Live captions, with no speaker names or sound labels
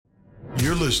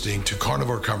listening to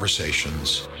Carnivore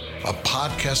Conversations, a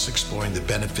podcast exploring the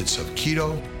benefits of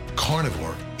keto,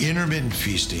 carnivore, intermittent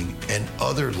feasting, and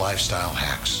other lifestyle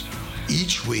hacks.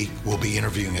 Each week, we'll be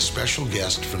interviewing a special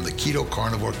guest from the keto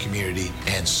carnivore community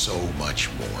and so much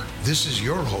more. This is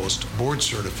your host, board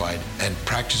certified and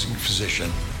practicing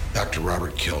physician, Dr.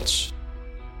 Robert Kiltz.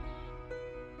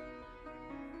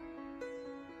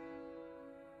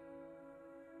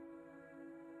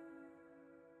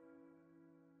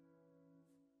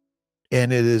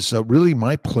 And it is really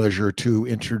my pleasure to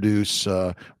introduce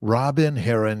Robyn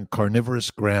Herron,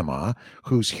 Carnivorous Grandma,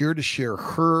 who's here to share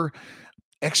her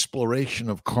exploration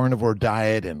of carnivore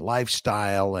diet and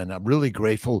lifestyle. And I'm really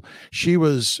grateful. She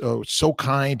was so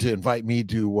kind to invite me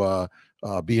to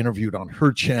be interviewed on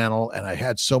her channel. And I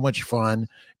had so much fun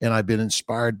and I've been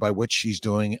inspired by what she's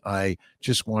doing. I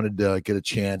just wanted to get a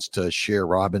chance to share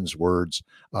Robyn's words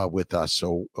with us.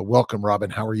 So welcome, Robyn.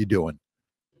 How are you doing?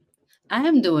 I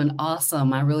am doing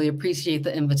awesome. I really appreciate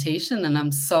the invitation and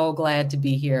I'm so glad to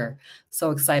be here.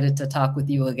 So excited to talk with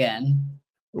you again.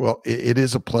 Well, it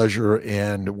is a pleasure,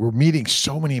 and we're meeting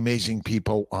so many amazing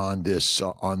people on this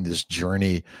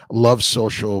journey. Love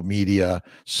social media.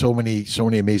 So many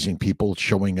amazing people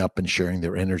showing up and sharing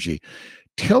their energy.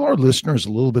 Tell our listeners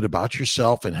a little bit about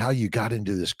yourself and how you got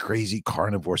into this crazy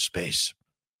carnivore space.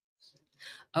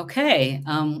 Okay.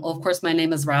 Well, of course, my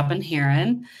name is Robyn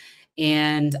Herron,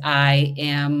 and I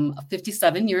am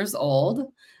 57 years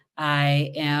old.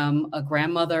 I am a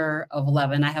grandmother of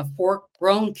 11. I have 4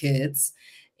 grown kids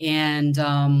and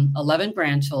 11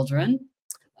 grandchildren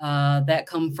that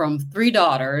come from 3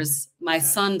 daughters. My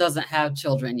son doesn't have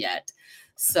children yet.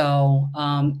 So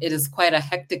it is quite a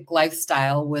hectic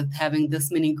lifestyle with having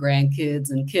this many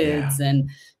grandkids and kids. Yeah. And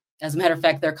as a matter of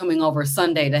fact, they're coming over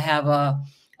Sunday to have a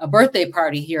birthday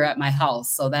party here at my house.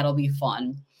 So that'll be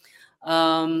fun.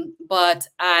 But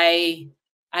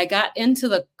I got into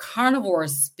the carnivore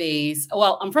space.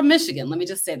 Well, I'm from Michigan. Let me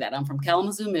just say that. I'm from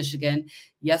Kalamazoo, Michigan.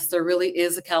 Yes, there really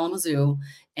is a Kalamazoo,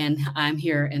 and I'm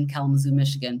here in Kalamazoo,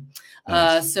 Michigan.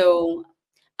 Nice. So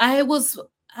I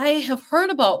have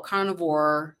heard about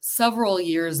carnivore several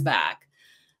years back.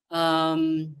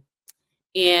 And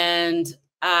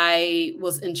I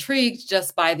was intrigued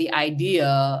just by the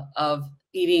idea of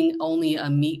eating only a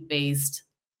meat-based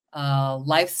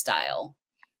lifestyle.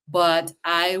 But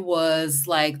I was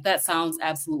like, that sounds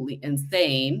absolutely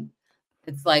insane.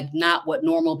 It's like not what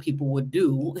normal people would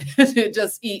do to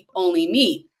just eat only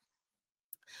meat.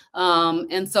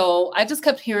 And so I just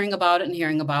kept hearing about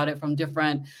it from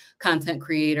different content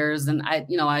creators. And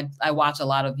I watch a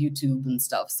lot of YouTube and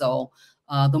stuff. So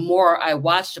the more I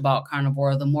watched about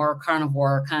carnivore, the more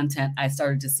carnivore content I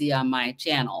started to see on my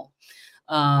channel.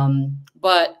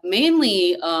 But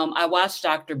mainly I watched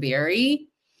Dr. Berry.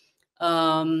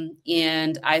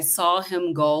 And I saw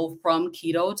him go from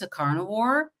keto to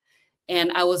carnivore.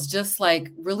 And I was just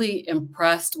like really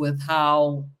impressed with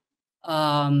how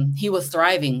he was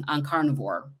thriving on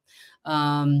carnivore.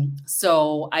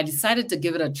 So I decided to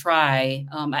give it a try.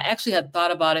 I actually had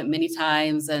thought about it many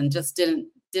times and just didn't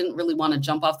really want to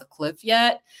jump off the cliff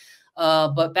yet.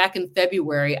 But back in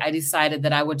February, I decided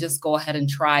that I would just go ahead and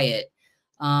try it.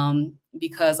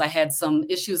 Because I had some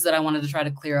issues that I wanted to try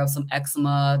to clear up, some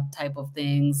eczema type of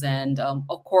things, and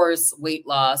of course, weight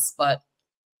loss. But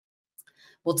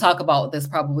we'll talk about this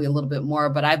probably a little bit more.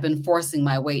 But I've been forcing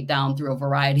my weight down through a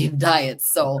variety of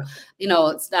diets. So,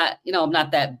 it's not, I'm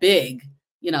not that big.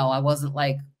 I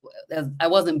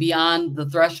wasn't beyond the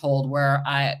threshold where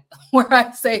I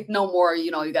say no more,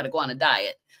 you got to go on a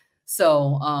diet.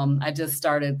 So I just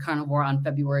started carnivore on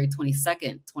February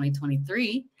 22nd,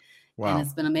 2023. Wow. And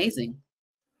it's been amazing.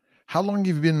 How long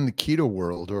have you been in the keto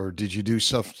world, or did you do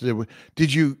stuff?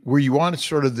 Were you on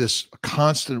sort of this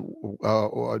constant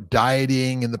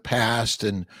dieting in the past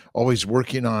and always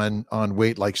working on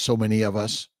weight like so many of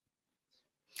us?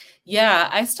 Yeah,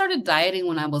 I started dieting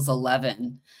when I was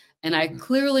 11. And I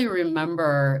clearly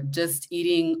remember just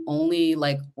eating only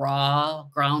like raw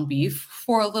ground beef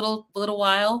for a little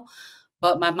while.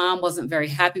 But my mom wasn't very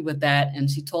happy with that. And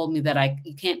she told me that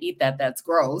you can't eat that. That's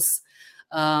gross.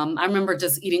 I remember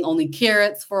just eating only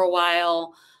carrots for a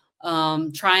while,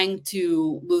 trying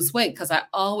to lose weight because I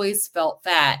always felt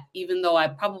fat, even though I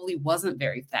probably wasn't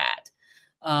very fat.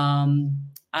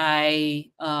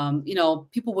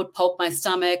 People would poke my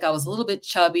stomach. I was a little bit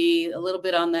chubby, a little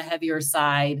bit on the heavier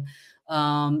side.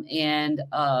 And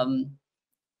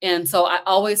so I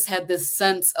always had this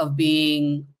sense of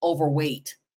being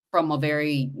overweight from a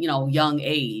very, young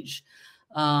age.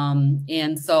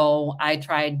 And so I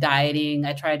tried dieting.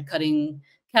 I tried cutting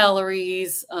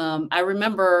calories. I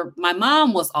remember my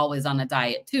mom was always on a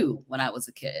diet too when I was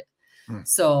a kid. Mm.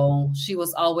 So she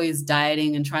was always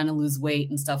dieting and trying to lose weight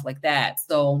and stuff like that.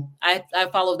 So I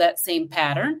followed that same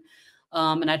pattern.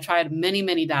 And I tried many,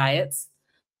 many diets.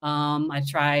 I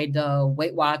tried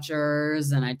Weight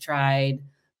Watchers, and I tried,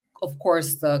 of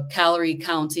course, the calorie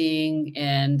counting,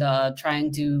 and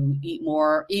trying to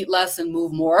eat less and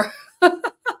move more.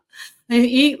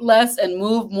 Eat less and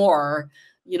move more,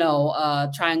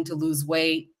 trying to lose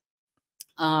weight.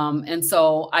 And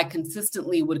so I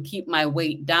consistently would keep my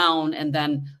weight down, and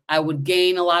then I would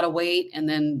gain a lot of weight and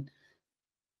then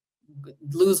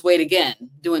lose weight again,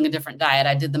 doing a different diet.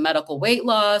 I did the medical weight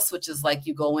loss, which is like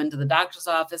you go into the doctor's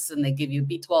office and they give you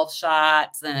B12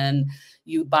 shots, and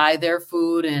you buy their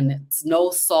food, and it's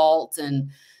no salt, and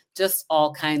just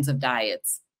all kinds of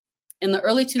diets. In the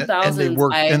early And they 2000s,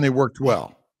 worked, and they worked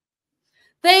well.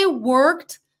 they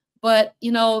worked, but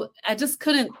I just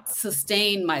couldn't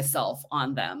sustain myself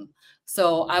on them.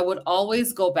 So I would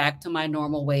always go back to my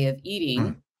normal way of eating.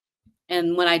 Mm.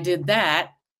 And when I did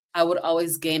that, I would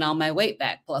always gain all my weight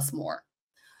back plus more.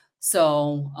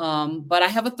 So, but I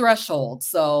have a threshold.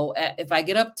 So if I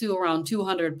get up to around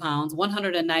 200 pounds,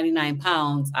 199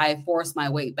 pounds, I force my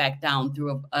weight back down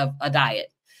through a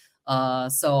diet.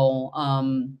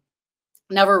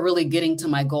 Never really getting to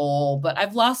my goal, but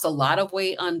I've lost a lot of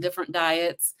weight on different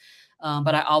diets.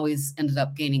 But I always ended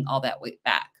up gaining all that weight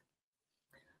back.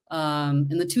 In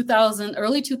the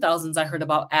early 2000s, I heard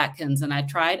about Atkins, and I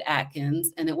tried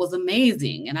Atkins, and it was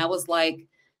amazing. And I was like,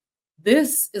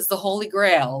 this is the holy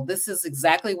grail. This is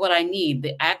exactly what I need,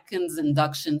 the Atkins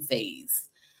induction phase.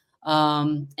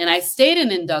 And I stayed in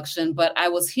induction, but I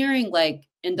was hearing like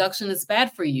induction is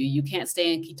bad for you. You can't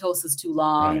stay in ketosis too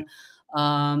long.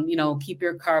 Right. Keep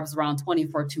your carbs around 20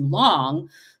 for too long.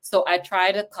 So I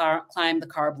tried to climb the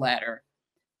carb ladder.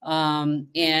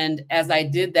 And as I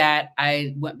did that,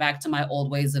 I went back to my old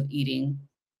ways of eating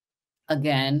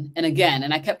again and again.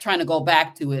 And I kept trying to go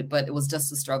back to it, but it was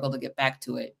just a struggle to get back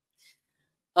to it.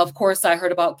 Of course, I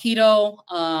heard about keto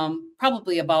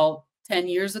probably about 10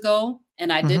 years ago.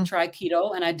 And I did Mhm. try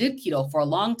keto, and I did keto for a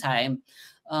long time,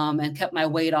 and kept my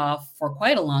weight off for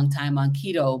quite a long time on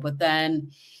keto. But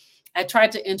then I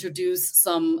tried to introduce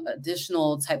some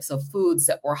additional types of foods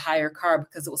that were higher carb,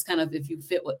 because it was kind of if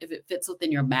it fits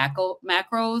within your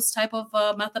macros type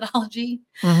of methodology.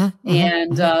 Mhm. Mhm.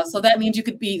 And Mhm. so that means you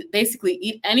could basically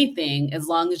eat anything as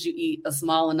long as you eat a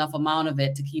small enough amount of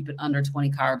it to keep it under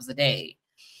 20 carbs a day.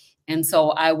 And so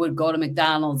I would go to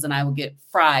McDonald's and I would get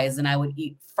fries, and I would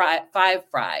eat 5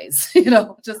 fries,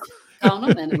 just count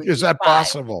them and would Is eat that five.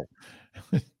 possible?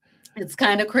 It's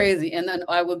kind of crazy. And then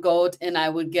I would go and I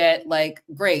would get like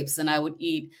grapes, and I would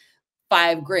eat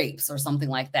 5 grapes or something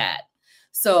like that.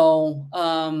 So,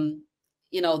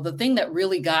 the thing that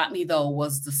really got me though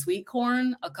was the sweet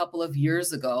corn. A couple of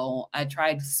years ago, I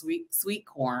tried sweet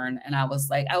corn, and I was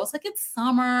like, it's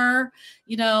summer,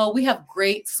 we have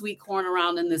great sweet corn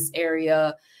around in this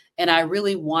area. And I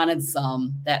really wanted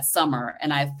some that summer,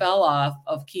 and I fell off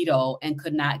of keto and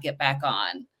could not get back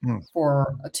on Mm.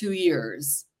 for 2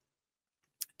 years.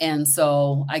 And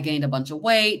so I gained a bunch of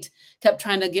weight, kept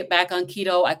trying to get back on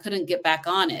keto. I couldn't get back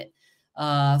on it.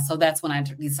 So that's when I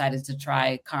decided to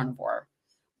try carnivore,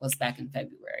 was back in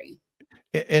February.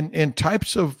 And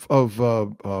types of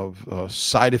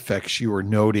side effects you were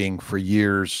noting for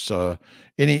years,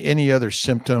 any other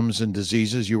symptoms and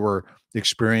diseases you were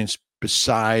experienced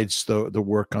besides the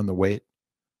work on the weight?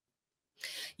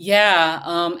 Yeah,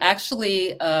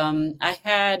 actually, I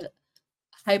had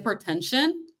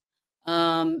hypertension.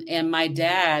 And my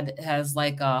dad has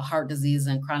like a heart disease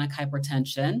and chronic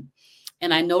hypertension.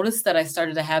 And I noticed that I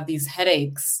started to have these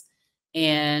headaches.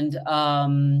 And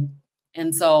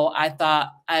so I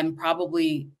thought I'm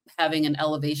probably having an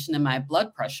elevation in my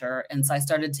blood pressure. And so I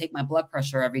started to take my blood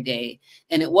pressure every day,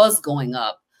 and it was going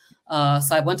up.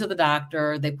 So I went to the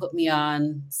doctor. They put me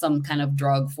on some kind of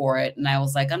drug for it. And I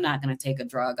was like, I'm not going to take a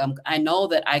drug. I know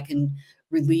that I can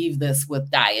relieve this with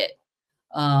diet.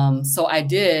 So I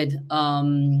did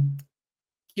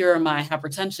cure my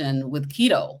hypertension with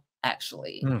keto,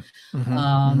 actually. Mm. Mhm. Mhm.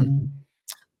 Um,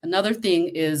 Another thing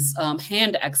is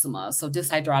hand eczema, so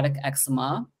dyshydrotic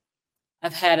eczema.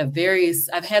 I've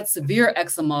had severe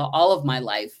eczema all of my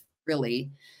life,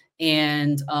 really.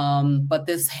 And but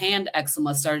this hand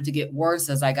eczema started to get worse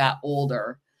as I got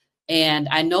older. And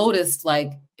I noticed,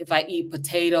 like, if I eat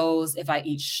potatoes, if I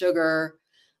eat sugar,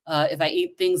 if I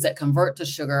eat things that convert to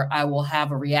sugar, I will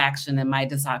have a reaction, and my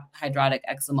dyshydrotic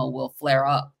eczema will flare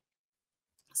up.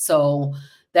 So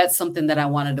that's something that I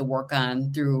wanted to work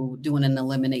on through doing an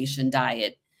elimination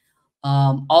diet.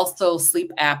 Also,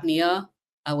 sleep apnea.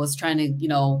 I was trying to,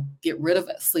 get rid of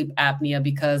sleep apnea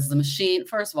because the machine,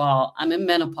 first of all, I'm in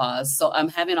menopause, so I'm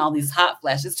having all these hot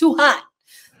flashes. It's too hot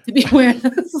to be wearing a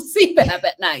CPAP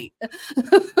at night.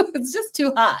 It's just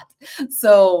too hot.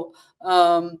 So,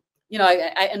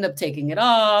 I end up taking it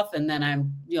off, and then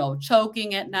I'm,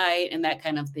 choking at night and that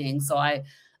kind of thing. So I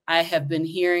have been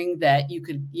hearing that you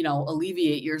could,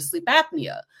 alleviate your sleep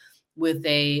apnea with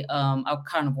a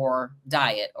carnivore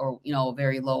diet, or, a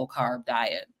very low carb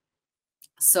diet.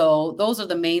 So those are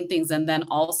the main things. And then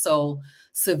also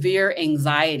severe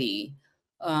anxiety.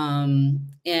 And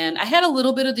I had a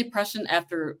little bit of depression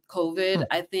after COVID, Hmm.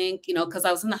 I think, because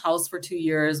I was in the house for 2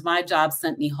 years. My job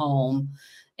sent me home,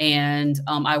 and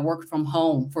I worked from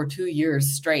home for 2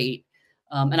 years straight.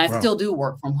 And I Wow. still do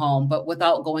work from home, but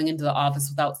without going into the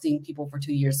office, without seeing people for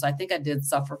 2 years. So I think I did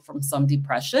suffer from some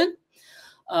depression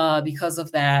because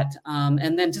of that.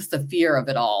 And then just the fear of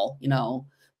it all,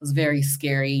 was very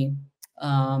scary.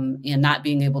 And not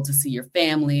being able to see your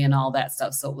family and all that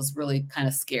stuff. So it was really kind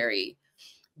of scary.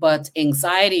 But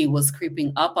anxiety was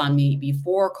creeping up on me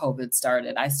before COVID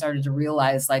started. I started to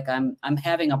realize like I'm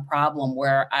having a problem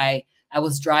where I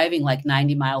was driving like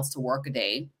 90 miles to work a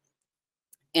day,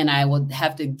 and I would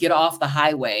have to get off the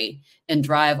highway and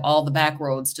drive all the back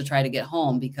roads to try to get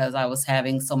home because I was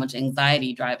having so much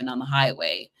anxiety driving on the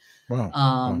highway. Wow.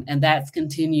 Wow. And that's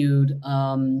continued.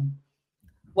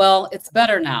 Well, it's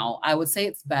better now. I would say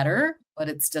it's better, but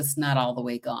it's just not all the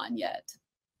way gone yet.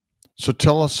 So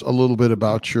tell us a little bit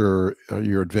about your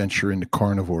adventure into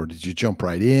carnivore. Did you jump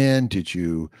right in? Did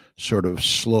you sort of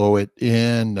slow it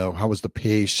in? How was the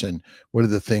pace, and what are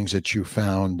the things that you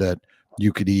found that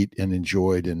you could eat and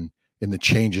enjoyed, and in the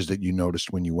changes that you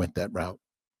noticed when you went that route?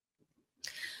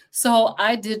 So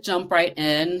I did jump right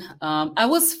in. I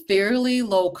was fairly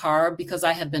low carb because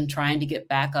I had been trying to get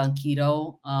back on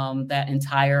keto that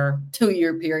entire 2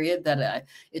 year period that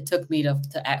it took me to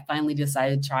finally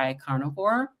decide to try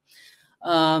carnivore.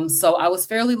 So I was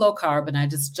fairly low carb, and I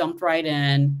just jumped right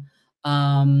in.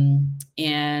 But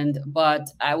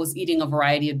I was eating a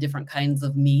variety of different kinds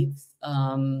of meats,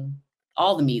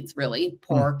 all the meats really,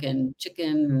 Hmm. pork and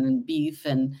chicken and beef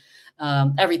and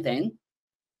everything.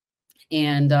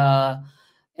 And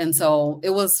so it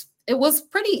was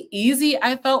pretty easy,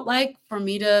 I felt like, for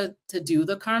me to do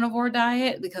the carnivore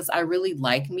diet because I really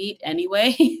like meat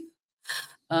anyway.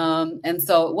 And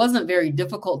so it wasn't very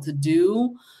difficult to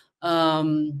do.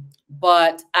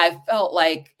 But I felt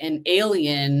like an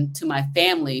alien to my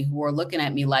family, who were looking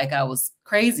at me like I was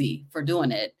crazy for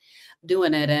doing it.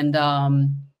 And,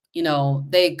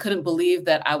 they couldn't believe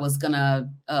that I was gonna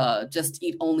just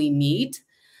eat only meat.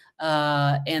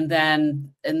 And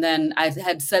then I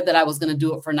had said that I was going to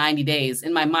do it for 90 days.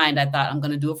 In my mind, I thought, I'm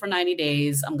going to do it for 90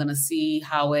 days. I'm going to see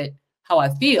how I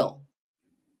feel.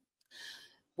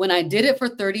 When I did it for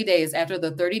 30 days, after the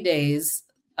 30 days,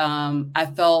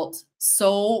 I felt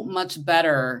so much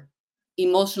better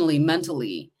emotionally,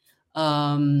 mentally,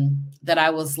 that I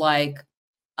was like,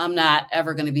 I'm not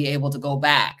ever going to be able to go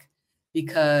back,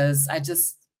 because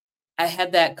I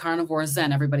had that carnivore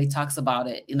zen. Everybody talks about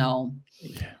it,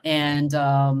 Yeah. and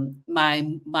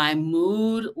my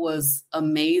mood was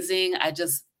amazing. I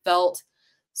just felt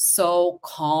so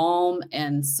calm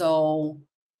and so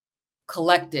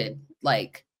collected,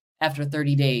 like, after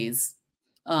 30 days.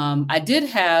 I did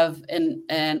have,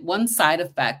 and one side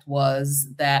effect was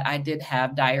that I did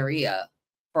have diarrhea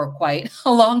for quite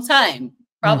a long time, Hmm.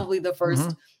 probably the Hmm.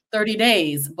 first 30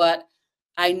 days. But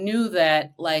I knew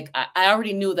that, like, I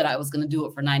already knew that I was going to do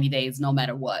it for 90 days no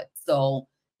matter what. So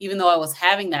even though I was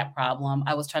having that problem,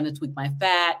 I was trying to tweak my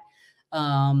fat,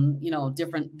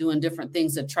 doing different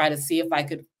things to try to see if I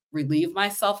could relieve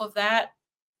myself of that.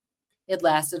 It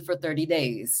lasted for 30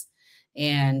 days.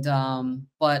 And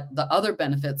but the other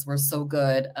benefits were so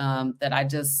good, that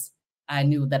I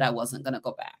knew that I wasn't going to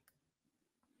go back.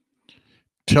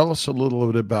 Tell us a little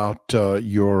bit about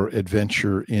your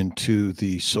adventure into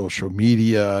the social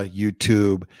media,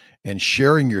 YouTube, and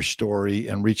sharing your story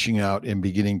and reaching out and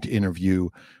beginning to interview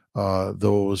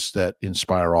those that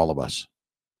inspire all of us.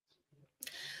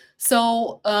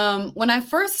 So, when I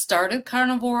first started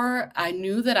carnivore, I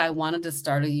knew that I wanted to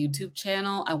start a YouTube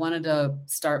channel. I wanted to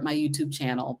start my YouTube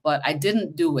channel, but I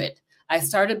didn't do it. I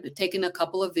started taking a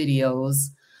couple of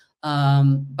videos,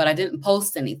 but I didn't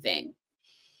post anything.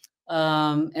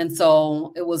 And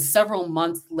so it was several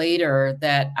months later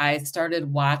that I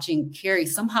started watching Carrie.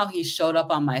 Somehow he showed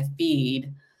up on my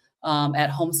feed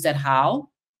at Homestead How.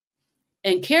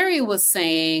 And Carrie was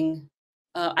saying,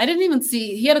 I didn't even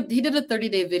see, he did a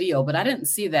 30-day video, but I didn't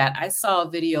see that. I saw a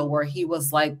video where he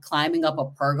was like climbing up a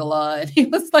pergola, and he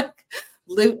was like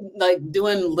like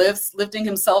doing lifts, lifting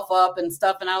himself up and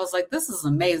stuff. And I was like, this is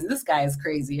amazing. This guy is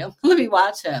crazy. Let me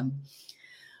watch him.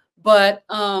 But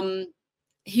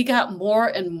he got more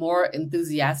and more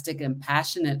enthusiastic and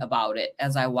passionate about it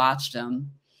as I watched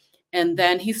him. And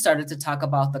then he started to talk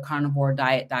about the carnivore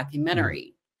diet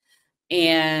documentary.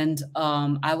 And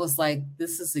I was like,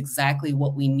 this is exactly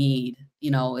what we need,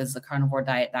 is the carnivore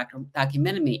diet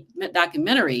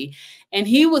documentary. And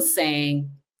he was saying,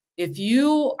 if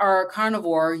you are a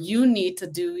carnivore, you need to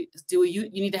you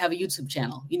need to have a YouTube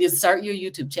channel. You need to start your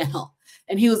YouTube channel.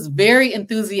 And he was very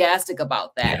enthusiastic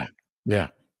about that. Yeah.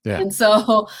 And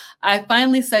so I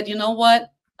finally said, you know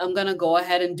what? I'm going to go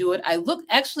ahead and do it. I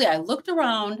looked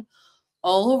around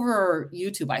all over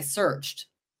YouTube. I searched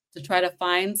to try to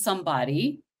find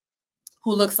somebody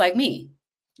who looks like me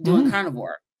doing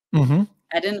carnivore. I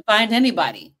didn't find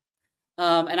anybody.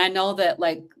 And I know that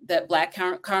that Black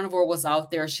Carnivore was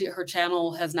out there. Her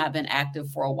channel has not been active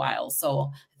for a while.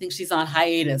 So I think she's on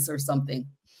hiatus or something.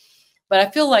 But I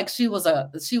feel like she was a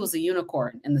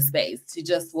unicorn in the space. She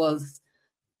just was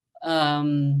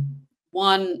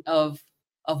one of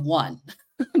one,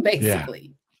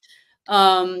 basically.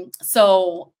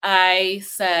 So I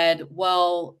said,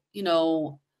 well,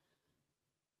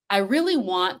 I really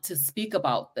want to speak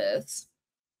about this,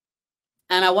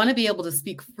 and I want to be able to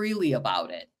speak freely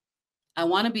about it. I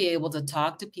want to be able to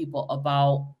talk to people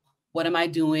about what am I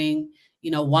doing?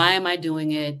 Why am I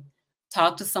doing it?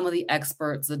 Talk to some of the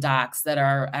experts, the docs that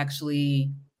are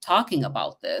actually talking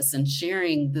about this and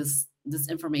sharing this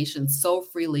information so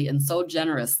freely and so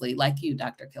generously, like you,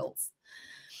 Dr. Kiltz.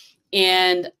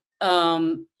 And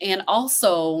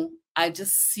also I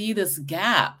just see this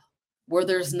gap where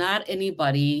there's not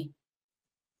anybody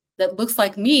that looks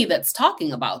like me that's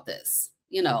talking about this,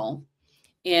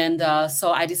 And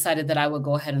so I decided that I would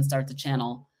go ahead and start the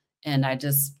channel, and I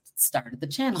just started the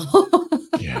channel.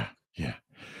 Yeah.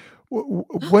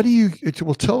 What do you?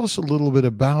 Well, tell us a little bit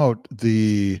about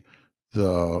the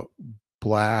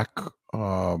Black,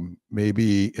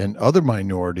 maybe, and other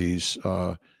minorities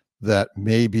that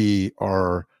maybe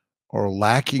are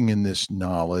lacking in this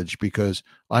knowledge, because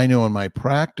I know in my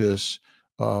practice,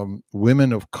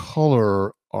 women of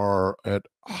color are at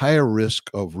higher risk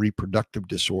of reproductive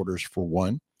disorders, for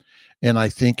one. And I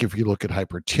think if you look at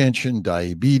hypertension,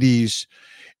 diabetes,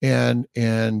 and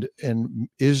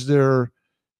is there,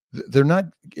 they're not,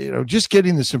 just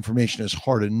getting this information is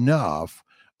hard enough.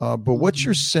 But what's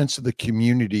your sense of the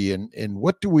community, and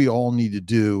what do we all need to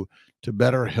do to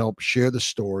better help share the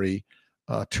story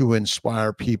to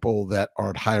inspire people that are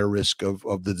at higher risk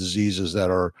of the diseases that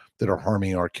are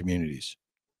harming our communities?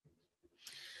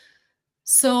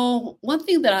 So one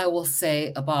thing that I will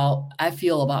say I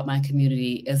feel about my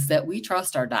community is that we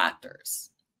trust our doctors.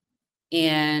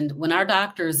 And when our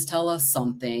doctors tell us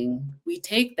something, we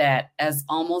take that as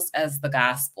almost as the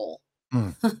gospel.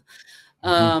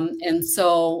 And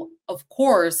so, of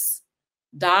course,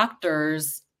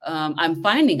 doctors, I'm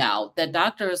finding out that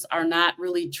doctors are not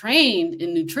really trained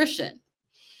in nutrition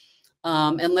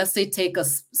unless they take a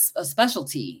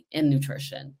specialty in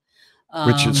nutrition.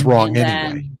 Which is wrong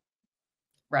anyway.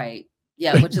 Right.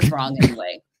 Yeah, which is wrong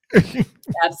anyway.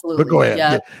 Absolutely. But go ahead.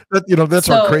 Yeah. That's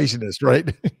our craziness, right?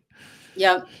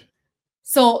 Yeah.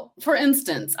 So, for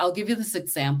instance, I'll give you this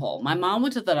example. My mom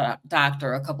went to the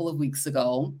doctor a couple of weeks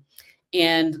ago,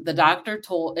 and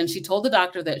she told the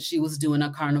doctor that she was doing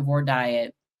a carnivore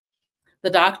diet. The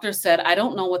doctor said, I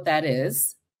don't know what that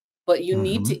is, but you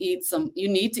need to eat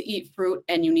fruit,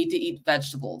 and you need to eat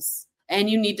vegetables, and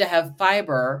you need to have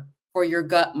fiber for your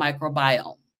gut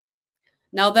microbiome.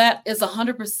 Now, that is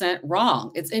 100%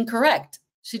 wrong. It's incorrect.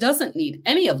 She doesn't need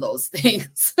any of those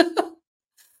things.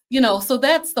 So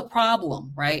that's the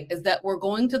problem, right? Is that we're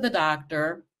going to the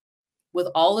doctor with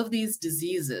all of these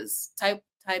diseases, type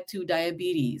 2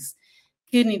 diabetes,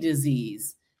 kidney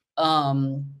disease,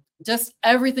 just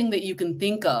everything that you can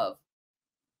think of.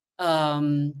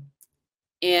 And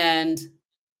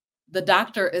the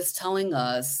doctor is telling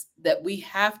us that we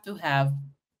have to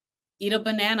eat a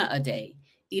banana a day,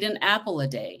 eat an apple a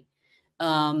day.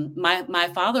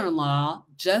 My father-in-law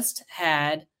just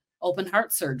had open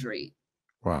heart surgery.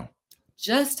 Wow.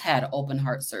 Just had open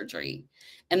heart surgery,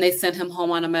 and they sent him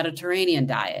home on a Mediterranean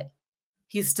diet.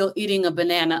 He's still eating a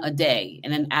banana a day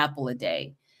and an apple a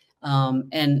day.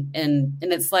 And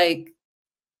it's like,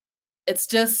 it's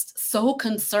just so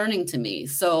concerning to me.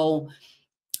 So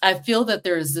I feel that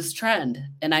there is this trend,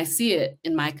 and I see it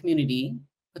in my community,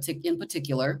 in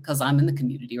particular, because I'm in the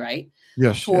community, right?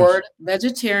 Yes. Toward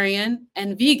vegetarian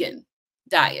and vegan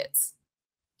diets.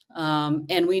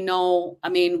 And we know, I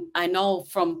mean, I know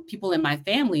from people in my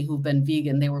family who've been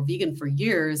vegan, they were vegan for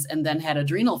years and then had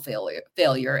adrenal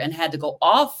failure and had to go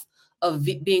off of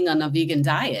being on a vegan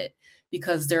diet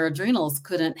because their adrenals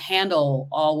couldn't handle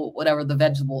all whatever the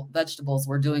vegetables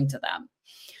were doing to them.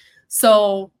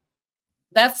 So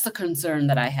that's the concern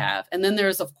that I have. And then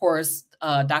there's, of course,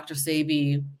 Dr.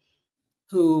 Sabi,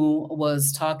 who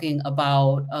was talking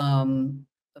about a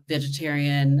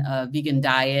vegetarian, vegan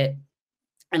diet.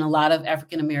 And a lot of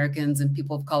African Americans and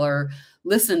people of color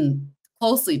listen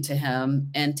closely to him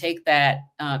and take that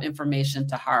information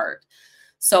to heart.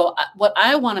 So what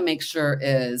I want to make sure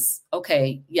is,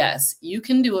 okay, yes, you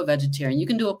can do a vegetarian, you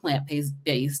can do a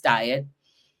plant-based diet.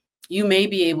 You may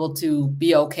be able to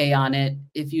be okay on it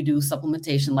if you do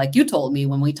supplementation, like you told me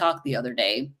when we talked the other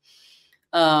day.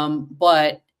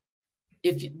 But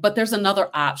there's another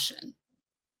option.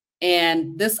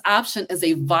 And this option is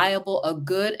a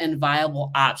good and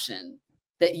viable option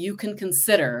that you can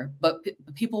consider, but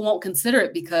people won't consider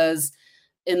it because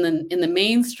in the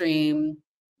mainstream,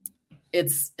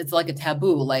 it's like a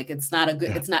taboo. Like it's not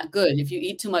good. If you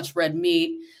eat too much red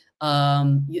meat,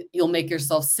 you'll make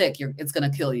yourself sick. It's going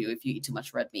to kill you if you eat too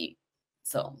much red meat.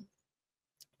 So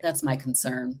that's my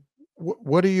concern.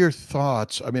 What are your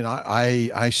thoughts? I mean,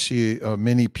 I see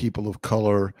many people of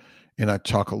color, and I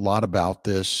talk a lot about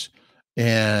this,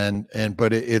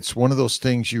 but it's one of those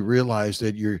things you realize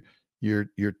that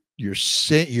you're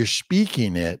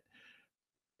speaking it,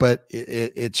 but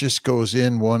it just goes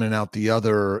in one and out the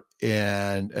other.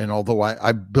 And although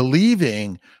I'm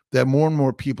believing that more and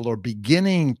more people are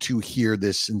beginning to hear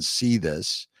this and see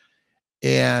this,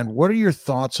 and what are your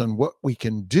thoughts on what we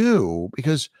can do?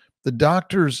 Because the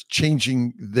doctors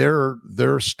changing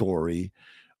their story,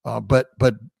 but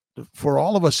for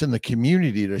all of us in the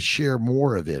community to share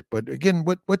more of it. But again,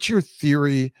 what's your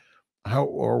theory?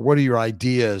 What are your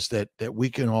ideas that we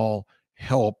can all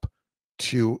help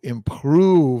to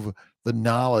improve the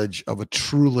knowledge of a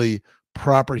truly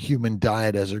proper human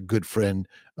diet, as our good friend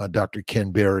Dr.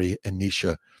 Ken Berry and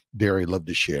Nisha Berry love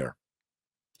to share?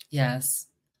 Yes,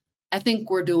 I think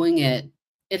we're doing it.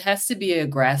 It has to be a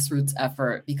grassroots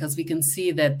effort because we can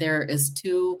see that there is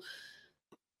too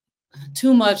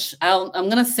much. I'm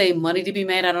going to say money to be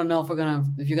made. I don't know if you're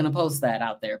going to post that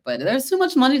out there, but there's too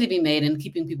much money to be made in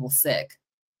keeping people sick.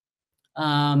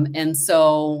 And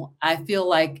so I feel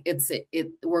like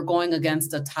we're going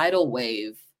against a tidal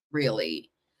wave, really.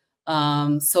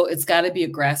 So it's got to be a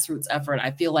grassroots effort.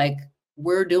 I feel like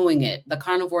we're doing it. The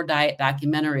Carnivore Diet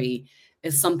documentary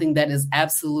is something that is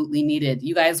absolutely needed.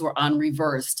 You guys were on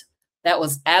Reversed. That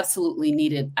was absolutely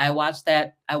needed. I watched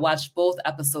that. I watched both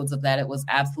episodes of that. It was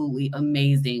absolutely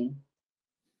amazing.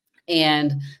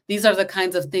 And these are the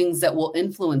kinds of things that will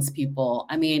influence people.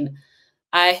 I mean,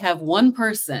 I have one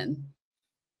person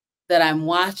that I'm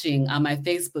watching on my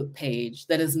Facebook page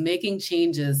that is making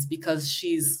changes because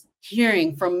she's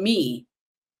hearing from me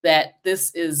that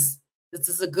this is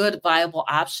a good, viable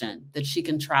option that she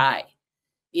can try.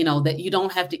 You know, that you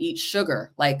don't have to eat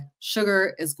sugar. Like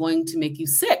sugar is going to make you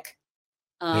sick.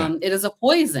 It is a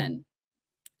poison.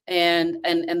 And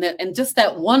just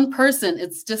that one person,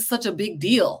 it's just such a big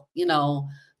deal, you know,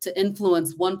 to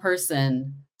influence one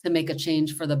person to make a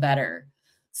change for the better.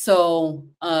 So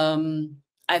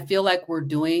I feel like we're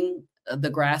doing the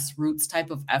grassroots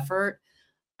type of effort.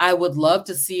 I would love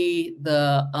to see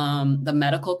the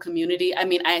medical community. I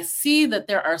mean, I see that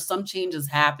there are some changes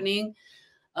happening.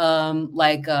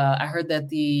 I heard that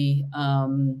the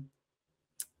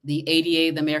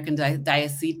ADA, the American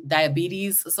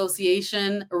Diabetes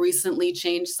Association, recently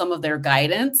changed some of their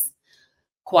guidance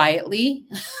quietly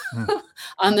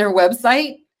on their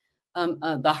website.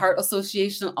 The Heart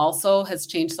Association also has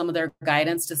changed some of their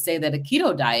guidance to say that a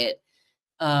keto diet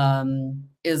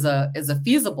is a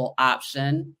feasible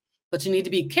option, but you need to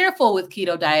be careful with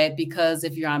keto diet because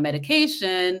if you're on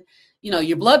medication, you know,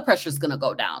 your blood pressure is going to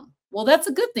go down. Well, that's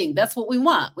a good thing. That's what we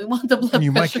want. We want the blood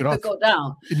pressure to go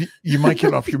down. You might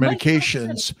get off your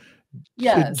medications.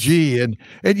 Yes. Gee, and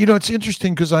you know, it's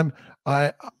interesting because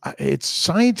it's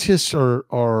scientists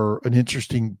are an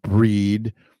interesting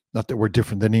breed. Not that we're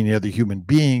different than any other human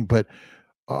being, but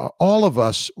all of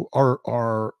us,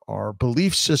 our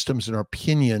belief systems and our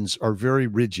opinions are very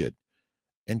rigid,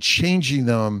 and changing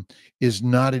them is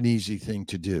not an easy thing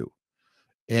to do.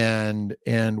 And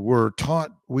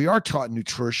we are taught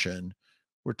nutrition.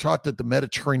 We're taught that the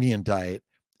Mediterranean diet,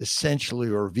 essentially,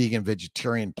 or vegan,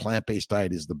 vegetarian, plant-based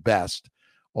diet, is the best,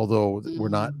 although we're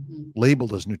not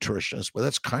labeled as nutritionists, but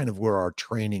that's kind of where our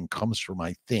training comes from,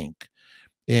 I think.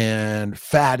 And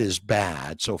fat is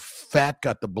bad. So fat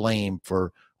got the blame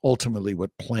for ultimately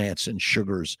what plants and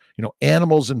sugars,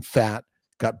 animals and fat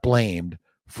got blamed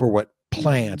for what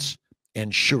plants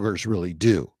and sugars really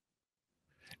do.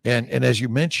 And as you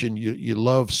mentioned, you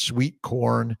love sweet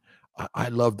corn. I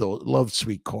love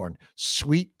sweet corn.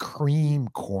 Sweet cream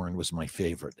corn was my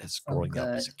favorite as So growing up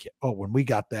as good. a kid. Oh, when we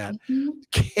got that Mhm.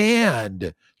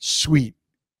 canned sweet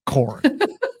corn,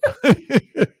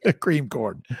 cream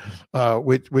corn,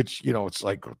 which it's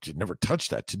like you never touch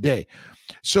that today.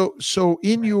 So Right.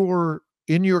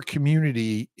 in your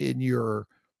community, in your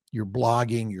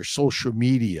blogging, your social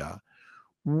media,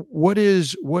 what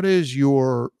is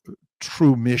your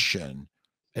true mission,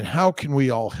 and how can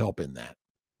we all help in that?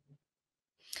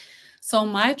 So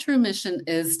my true mission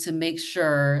is to make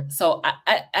sure. So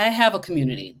I have a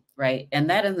community, right, and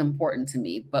that is important to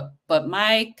me. But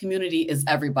my community is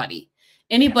everybody,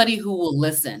 Yeah. anybody who will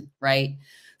listen, right.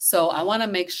 So I want to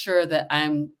make sure that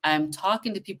I'm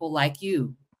talking to people like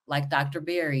you, like Dr.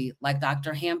 Berry, like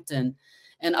Dr. Hampton,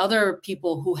 and other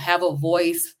people who have a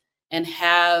voice and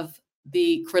have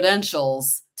the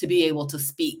credentials to be able to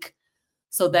speak.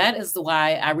 So that is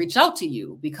why I reach out to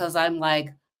you, because I'm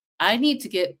like, I need to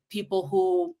get people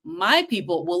who my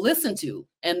people will listen to,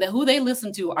 and who they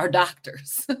listen to are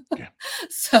doctors. Yeah.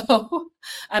 So,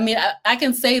 I mean, I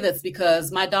can say this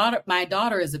because my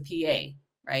daughter is a PA,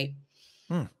 right?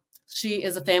 Hmm. She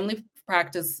is a family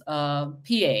practice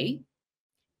PA,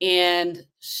 and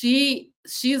she's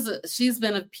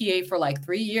been a PA for like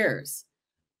 3 years,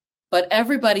 but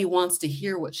everybody wants to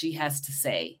hear what she has to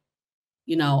say,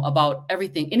 about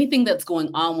everything, anything that's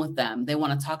going on with them. They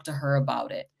want to talk to her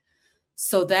about it.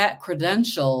 So that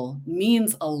credential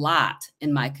means a lot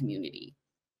in my community.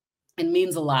 It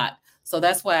means a lot. So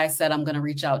that's why I said I'm going to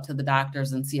reach out to the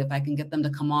doctors and see if I can get them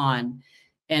to come on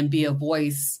and be a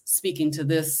voice speaking to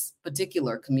this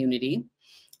particular community.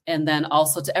 And then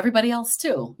also to everybody else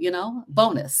too,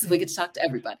 bonus. We get to talk to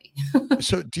everybody.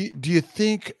 So do you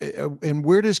think, and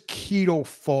where does keto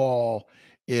fall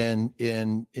in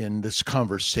this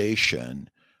conversation,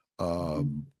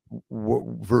 Mhm.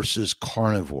 versus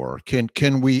carnivore?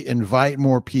 Can we invite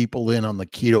more people in on the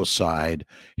keto side,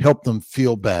 help them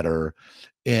feel better,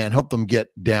 and help them get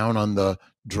down on the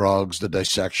drugs, the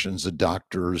dissections, the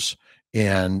doctors,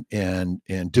 and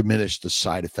diminish the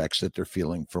side effects that they're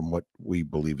feeling from what we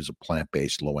believe is a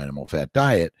plant-based, low animal fat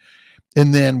diet?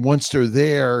 And then once they're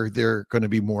there, they're going to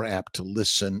be more apt to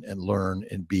listen and learn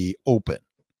and be open.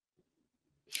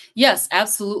 Yes,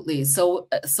 absolutely. So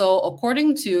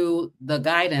according to the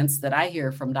guidance that I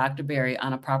hear from Dr. Berry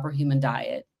on a proper human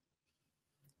diet,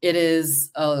 it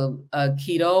is a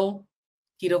keto,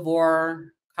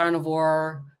 ketovore,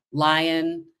 carnivore,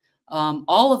 lion.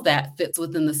 All of that fits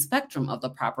within the spectrum of the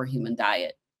proper human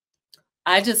diet.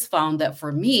 I just found that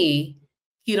for me,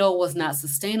 keto was not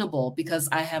sustainable because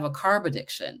I have a carb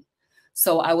addiction.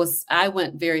 So I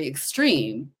went very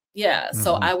extreme. Yeah.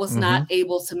 So Mm-hmm. I was Mm-hmm. not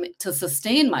able to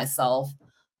sustain myself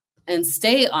and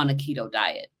stay on a keto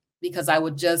diet, because I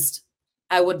would just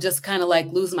kind of like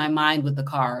lose my mind with the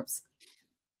carbs.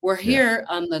 We're Yeah. here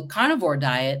on the carnivore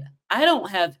diet. I don't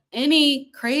have any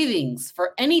cravings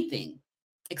for anything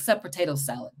except potato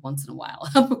salad once in a while.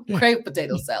 I Yeah. crave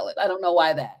potato salad. I don't know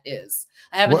why that is.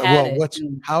 I haven't had Well, it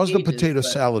in how's the ages, potato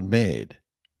but salad made?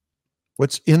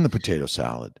 What's in the potato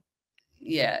salad?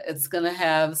 yeah, it's gonna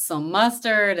have some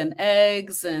mustard and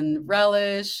eggs and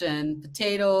relish and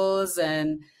potatoes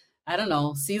and, I don't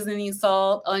know, seasoning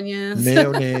salt, onions,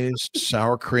 Mayonnaise,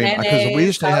 sour cream. Because we mayonnaise,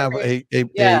 used to sour have cream.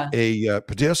 Yeah. a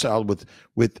potato salad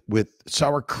with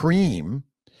sour cream,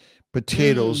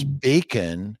 potatoes, Mm.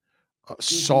 bacon,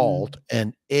 salt, Mhm.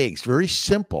 and eggs. Very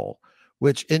simple.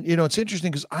 Which, and it's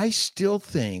interesting because I still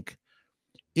think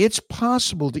it's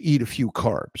possible to eat a few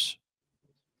carbs,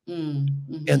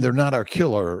 Mm. and they're Mhm. not our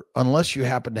killer unless you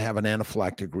happen to have an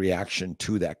anaphylactic reaction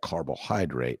to that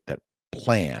carbohydrate, that Right.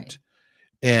 plant.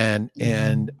 And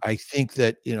Mhm. I think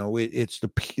that it's the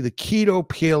keto,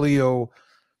 paleo,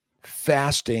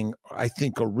 fasting, I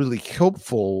think, are really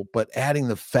helpful, but adding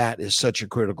the fat is such a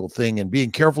critical thing, and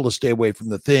being careful to stay away from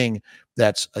the thing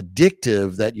that's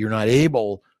addictive that you're not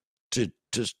able to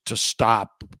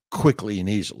stop quickly and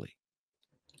easily.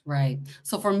 Right.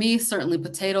 So for me, certainly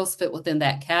potatoes fit within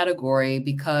that category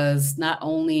because not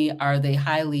only are they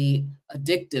highly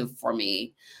addictive for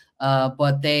me,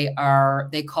 but they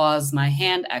cause my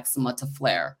hand eczema to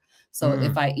flare. So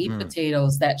if Mm, I eat mm.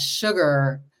 potatoes, that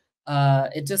sugar,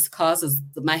 it just causes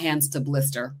my hands to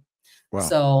blister. Wow.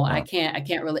 So I Wow. can't I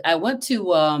can't really. I went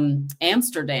to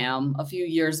Amsterdam a few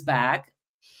years back,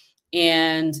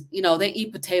 And they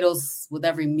eat potatoes with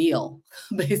every meal.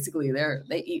 Basically,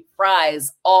 they eat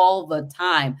fries all the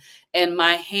time, and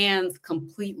my hands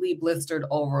completely blistered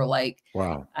over. Like,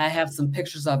 Wow. I have some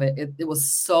pictures of it. It was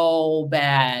so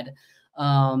bad,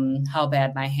 how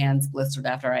bad my hands blistered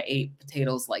after I ate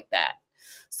potatoes like that.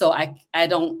 So I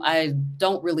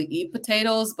don't really eat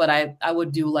potatoes, but I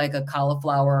would do like a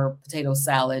cauliflower potato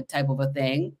salad type of a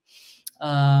thing.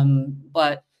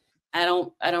 But I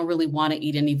don't really want to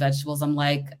eat any vegetables. I'm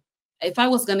like, if I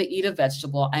was going to eat a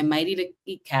vegetable, I might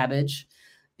eat cabbage,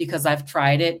 because I've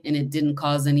tried it and it didn't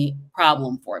cause any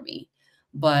problem for me.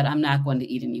 But I'm not going to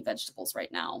eat any vegetables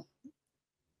right now.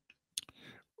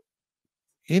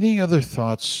 Any other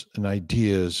thoughts and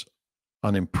ideas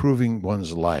on improving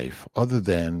one's life other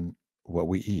than what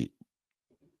we eat?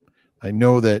 I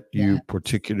know that you Yeah,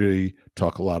 particularly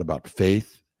talk a lot about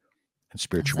faith and yes, I do.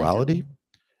 spirituality,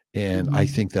 and I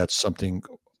Hmm. think that's something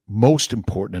most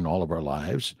important in all of our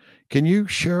lives. Can you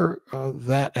share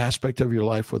that aspect of your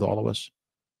life with all of us?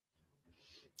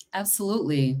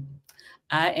 Absolutely.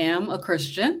 I am a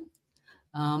Christian,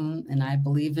 and I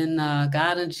believe in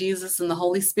God and Jesus and the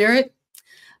Holy Spirit.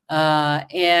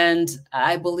 And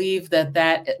I believe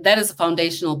that is a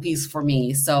foundational piece for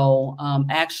me. So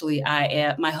actually,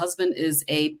 my husband is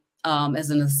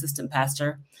an assistant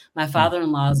pastor. My Mm,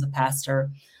 father-in-law is a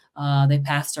pastor. They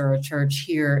pastor a church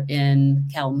here in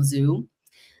Kalamazoo,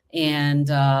 and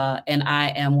I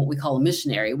am what we call a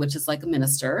missionary, which is like a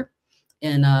minister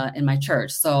in my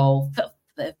church. So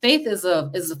faith is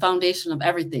a foundation of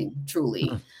everything, truly.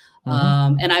 mm,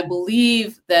 mhm. And I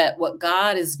believe that what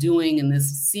God is doing in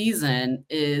this season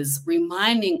is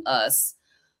reminding us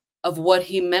of what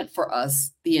He meant for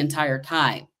us the entire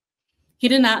time. He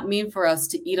did not mean for us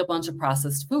to eat a bunch of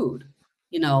processed food,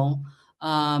 you know,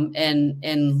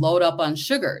 and load up on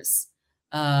sugars.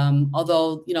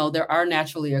 Although there are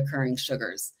naturally occurring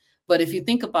sugars, but if you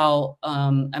think about,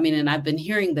 I mean, and I've been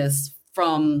hearing this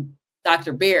from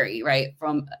Dr. Berry, right,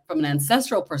 from an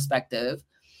ancestral perspective,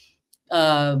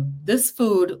 this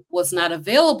food was not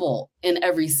available in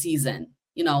every season.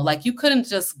 Like, you couldn't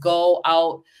just go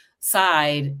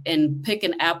outside and pick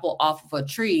an apple off of a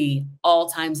tree all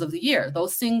times of the year.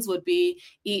 Those things would be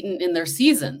eaten in their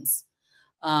seasons,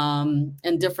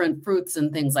 and different fruits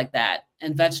and things like that,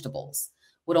 and vegetables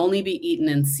would only be eaten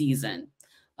in season.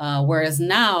 Whereas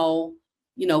now,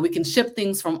 we can ship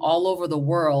things from all over the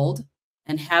world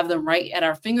and have them right at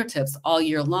our fingertips all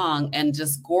year long and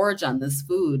just gorge on this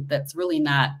food that's really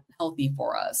not healthy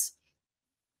for us.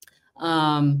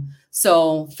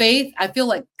 So faith, I feel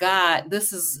like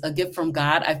this is a gift from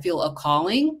God. I feel a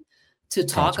calling to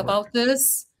talk God's work. about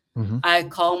this. Mhm. I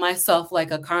call myself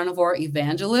like a carnivore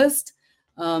evangelist,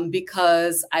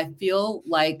 because I feel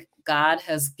like God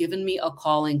has given me a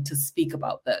calling to speak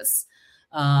about this.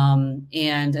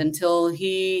 And until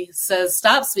He says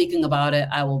stop speaking about it,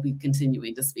 I will be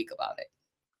continuing to speak about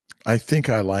I think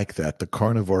I like that, the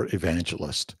carnivore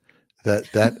evangelist.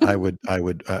 That I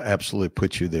would absolutely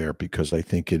put you there because I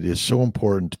think it is so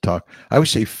important to talk. I would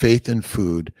say faith and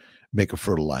food make a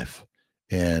fertile life,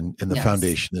 and the Yes,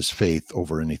 foundation is faith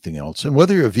over anything else. And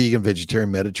whether you're a vegan,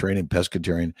 vegetarian, Mediterranean,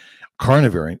 pescatarian,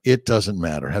 carnivore, it doesn't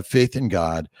matter. Have faith in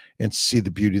God and see the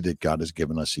beauty that God has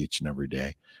given us each and every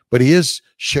day. But He is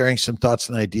sharing some thoughts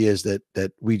and ideas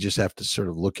that we just have to sort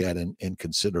of look at and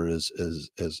consider as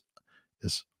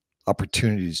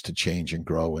opportunities to change and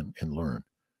grow and learn.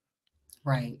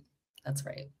 right. That's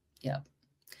right. Yeah.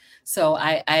 So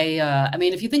I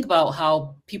mean, if you think about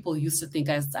how people used to think,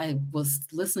 as I was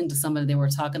listening to somebody, they were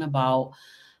talking about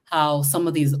how some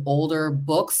of these old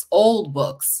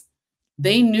books,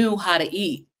 they knew how to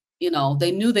eat.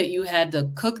 They knew that you had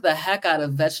to cook the heck out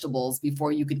of vegetables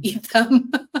before you could eat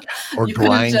them. Or You couldn't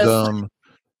grind just them,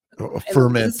 and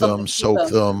ferment them, substitute soak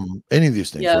them. them, any of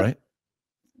these things, Yeah, right?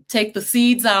 take the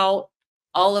seeds out,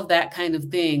 all of that kind of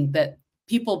thing that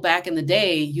people back in the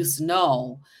day used to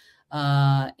know.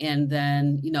 And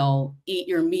then, eat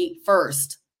your meat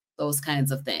first, those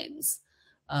kinds of things.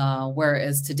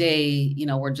 Whereas today,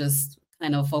 we're just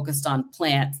kind of focused on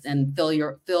plants and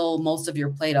fill most of your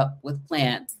plate up with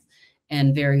plants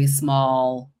and very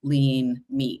small, lean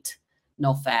meat,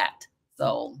 no fat.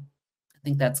 So I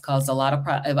think that's caused a lot of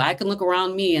if I can look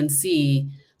around me and see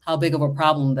how big of a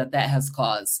problem that has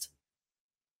caused.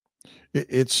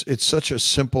 It's such a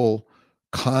simple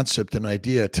concept and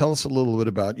idea. Tell us a little bit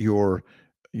about your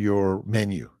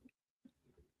menu.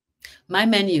 My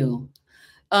menu,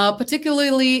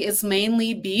 particularly, is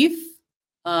mainly beef.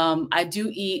 I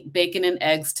do eat bacon and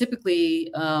eggs.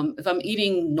 Typically, if I'm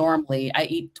eating normally, I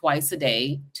eat twice a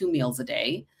day, 2 meals a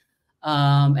day.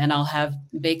 And I'll have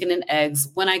bacon and eggs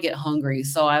when I get hungry.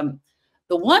 So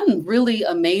the one really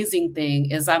amazing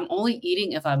thing is I'm only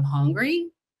eating if I'm hungry.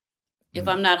 If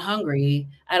Mm. I'm not hungry,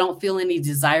 I don't feel any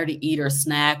desire to eat or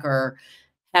snack or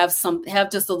have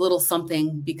just a little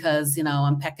something because,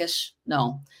 I'm peckish.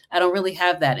 No, I don't really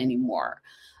have that anymore.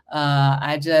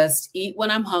 I just eat when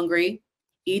I'm hungry,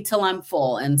 eat till I'm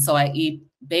full. And so I eat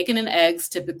bacon and eggs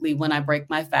typically when I break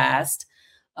my fast.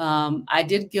 I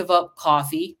did give up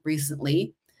coffee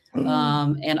recently.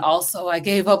 And also I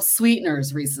gave up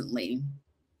sweeteners recently,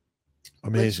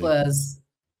 which Amazing. was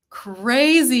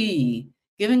crazy.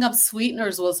 Giving up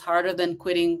sweeteners was harder than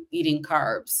quitting eating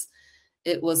carbs.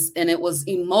 It was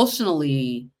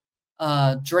emotionally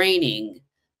draining.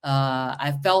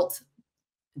 I felt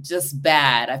just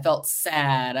bad. I felt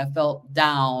sad. I felt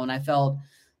down. I felt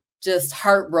just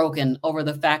heartbroken over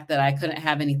the fact that I couldn't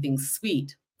have anything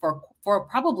sweet for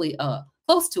probably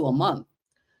close to a month.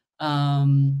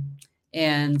 Um,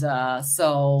 and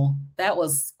so that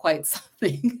was quite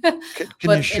something. Can you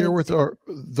but share in with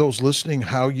those listening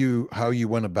how you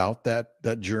went about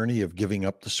that journey of giving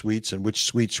up the sweets, and which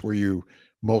sweets were you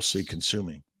mostly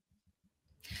consuming?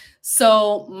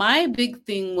 So my big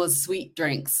thing was sweet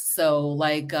drinks. So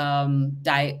like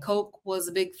Diet Coke was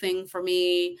a big thing for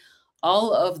me.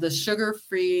 All of the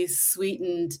sugar-free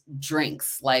sweetened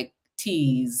drinks like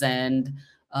teas and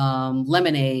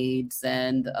lemonades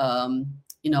and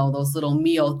those little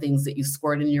Mio things that you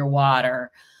squirt in your water.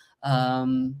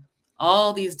 Um,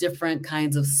 all these different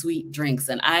kinds of sweet drinks.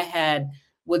 And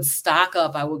would stock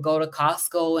up. I would go to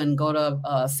Costco and go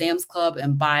to Sam's Club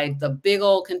and buy the big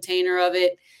old container of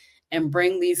it and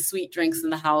bring these sweet drinks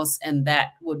in the house. And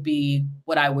that would be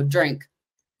what I would drink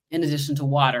in addition to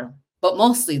water, but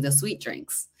mostly the sweet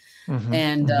drinks. Hmm.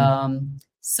 And Hmm.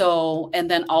 and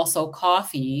then also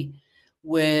coffee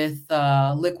with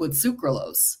liquid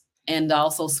sucralose and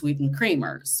also sweetened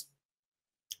creamers.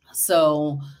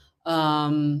 So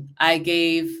I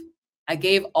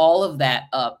gave all of that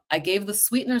up. I gave the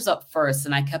sweeteners up first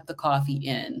and I kept the coffee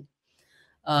in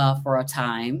for a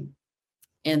time.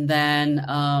 And then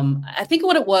I think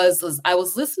what it was I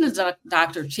was listening to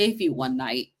Dr. Chafee one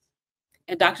night,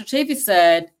 and Dr. Chafee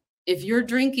said, if you're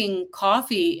drinking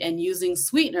coffee and using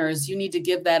sweeteners, you need to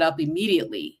give that up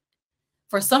immediately.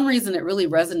 For some reason, it really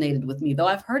resonated with me, though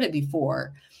I've heard it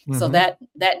before. So Hmm.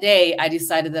 that day, I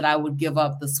decided that I would give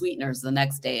up the sweeteners the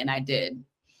next day, and I did.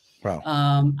 Wow.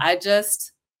 I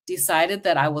just decided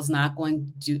that I was not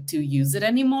going to use it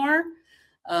anymore.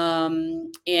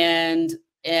 And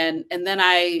then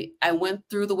I went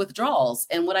through the withdrawals.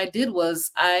 And what I did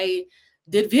was I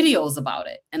did videos about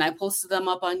it and I posted them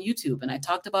up on YouTube and I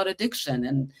talked about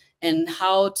addiction and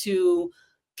how to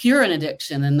cure an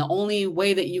addiction. And the only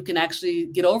way that you can actually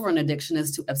get over an addiction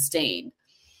is to abstain.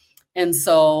 And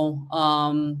so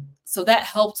that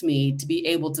helped me to be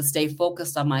able to stay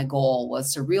focused on my goal,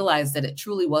 was to realize that it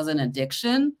truly was an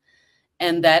addiction,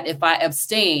 and that if I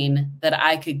abstain, that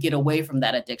I could get away from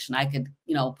that addiction. I could,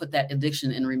 put that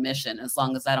addiction in remission as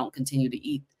long as I don't continue to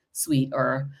eat sweet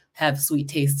or have sweet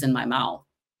tastes in my mouth.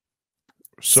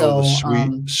 So the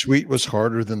So sweet was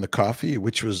harder than the coffee.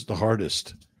 Which was the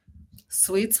hardest?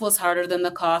 sweets was harder than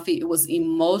the coffee. It was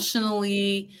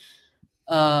emotionally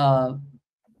uh,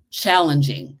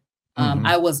 challenging. Hmm.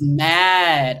 I was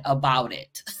mad about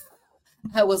it.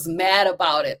 I was mad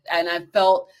about it. And I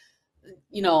felt,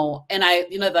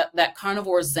 that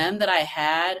carnivore zen that I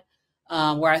had,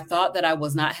 where I thought that I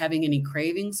was not having any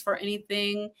cravings for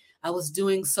anything. I was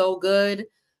doing so good.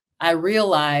 I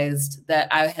realized that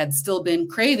I had still been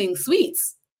craving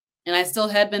sweets and I still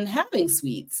had been having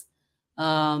sweets.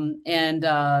 So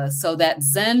that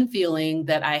zen feeling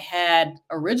that I had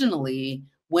originally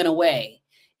went away,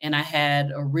 and I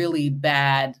had a really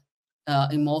bad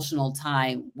emotional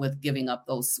time with giving up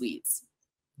those sweets.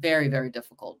 Very, very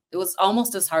difficult. It was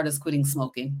almost as hard as quitting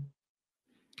smoking.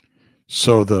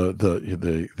 So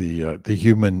the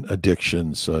human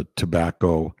addictions,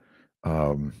 tobacco,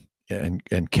 um,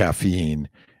 and caffeine,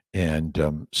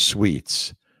 and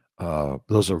sweets,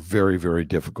 those are very, very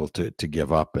difficult to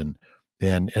give up,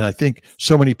 and I think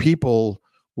so many people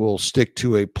will stick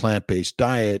to a plant-based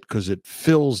diet because it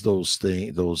fills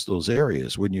those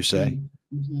areas. Wouldn't you say?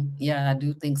 Mhm. Yeah, I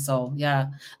do think so. Yeah.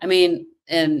 I mean,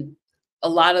 and a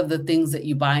lot of the things that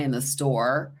you buy in the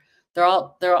store, they're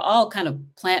all kind of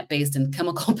plant-based and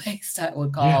chemical-based, I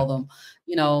would Yeah. call them.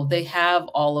 They have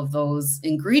all of those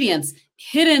ingredients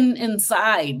hidden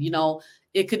inside.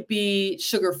 It could be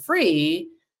sugar-free,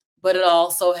 but it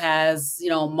also has,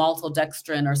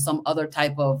 maltodextrin or some other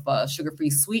type of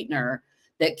sugar-free sweetener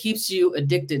that keeps you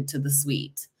addicted to the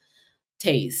sweet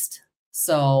taste.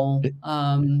 So,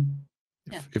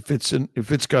 Yeah.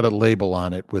 If it's got a label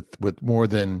on it with more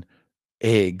than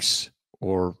eggs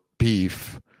or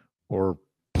beef or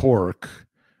pork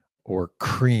or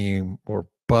cream or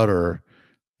butter,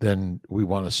 then we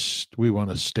want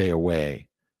to stay away.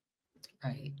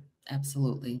 Right.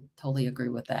 Absolutely. Totally agree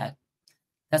with that.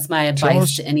 That's my Tell advice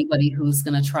us. to anybody who's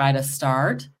going to try to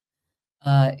start,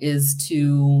 is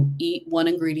to eat one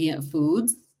ingredient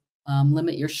foods,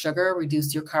 limit your sugar,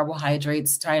 reduce your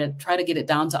carbohydrates, try to get it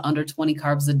down to under 20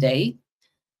 carbs a day,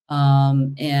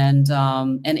 and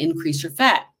increase your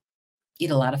fat.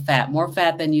 Eat a lot of fat, more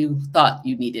fat than you thought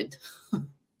you needed.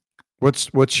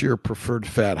 What's your preferred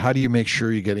fat? How do you make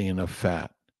sure you're getting enough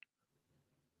fat?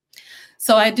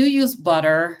 So I do use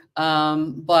butter,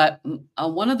 but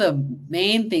one of the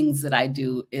main things that I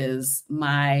do is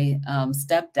my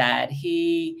stepdad,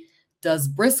 he does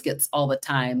briskets all the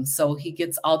time. So he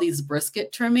gets all these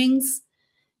brisket trimmings.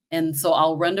 And so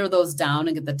I'll render those down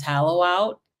and get the tallow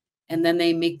out. And then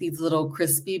they make these little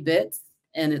crispy bits,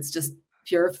 and it's just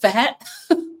pure fat.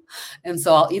 And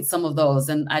so I'll eat some of those.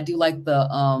 And I do like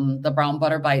the brown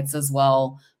butter bites as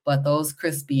well, but those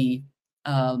crispy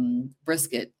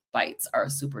brisket bites are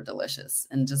super delicious.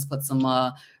 And just put some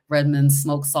Redmond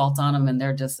smoked salt on them, and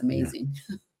they're just Yeah. amazing.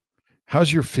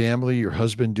 How's your family, your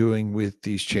husband doing with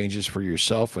these changes for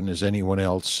yourself? And is anyone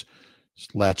else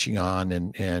latching on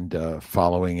and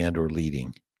following and or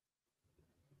leading?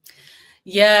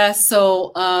 Yeah,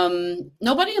 so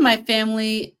nobody in my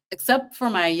family, except for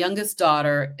my youngest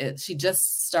daughter, she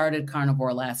just started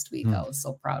carnivore last week. Hmm. I was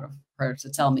so proud of her to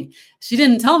tell me. She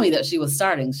didn't tell me that she was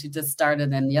starting. She just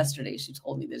started, and yesterday she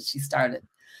told me that she started.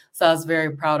 So I was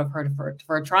very proud of her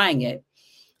for trying it.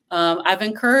 I've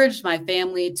encouraged my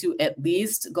family to at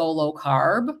least go low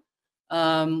carb,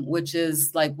 which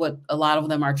is like what a lot of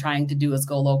them are trying to do, is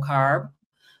go low carb.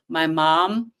 My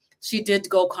mom, she did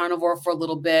go carnivore for a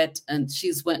little bit, and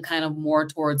she's went kind of more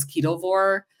towards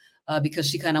ketovore, because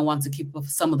she kind of wants to keep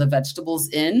some of the vegetables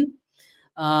in.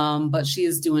 But she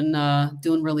is doing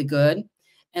really good.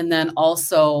 And then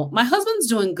also my husband's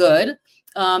doing good.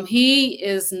 He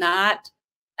is not.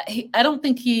 I don't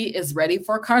think he is ready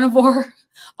for carnivore,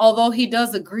 although he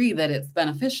does agree that it's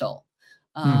beneficial.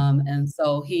 Hmm. And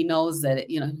so he knows that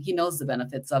he knows the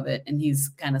benefits of it, and he's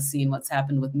kind of seen what's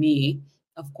happened with me,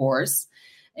 of course.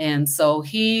 And so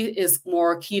he is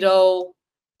more keto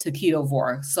to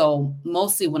ketovore. So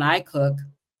mostly when I cook,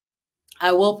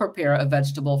 I will prepare a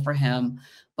vegetable for him,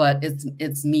 but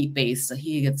it's meat based. So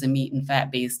he gets a meat and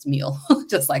fat based meal,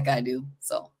 just like I do.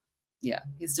 So yeah,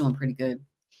 he's doing pretty good.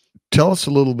 Tell us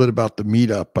a little bit about the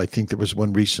meetup. I think there was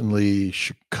one recently,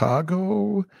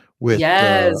 Chicago, with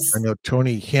I Yes. know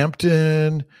Tony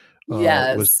Hampton. Was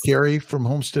Yes. Carrie from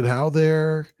Homestead How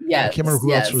there? I can't remember Yes.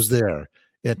 who else was Yes. there.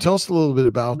 Yeah, tell us a little bit Oh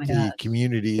about my the gosh.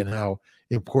 community and how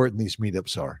important these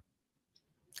meetups are.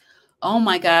 Oh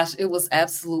my gosh. It was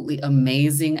absolutely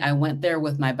amazing. I went there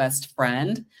with my best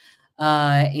friend.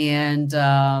 And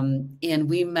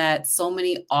we met so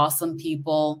many awesome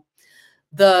people.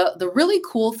 The really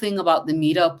cool thing about the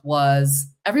meetup was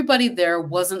everybody there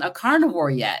wasn't a carnivore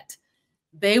yet.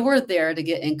 They were there to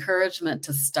get encouragement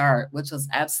to start, which was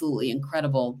absolutely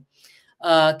incredible.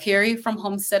 Carrie from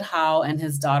Homestead How and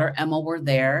his daughter Emma were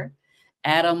there.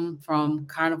 Adam from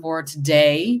Carnivore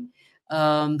Today.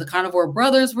 The Carnivore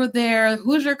Brothers were there.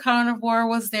 Hoosier Carnivore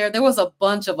was there. There was a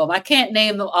bunch of them. I can't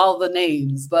name them, all the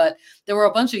names, but there were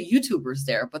a bunch of YouTubers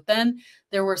there. But then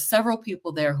there were several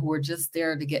people there who were just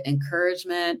there to get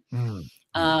encouragement. Mm,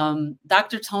 mm.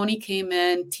 Dr. Tony came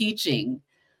in teaching,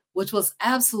 which was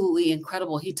absolutely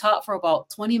incredible. He taught for about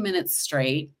 20 minutes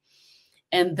straight.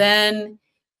 And then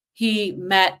he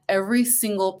met every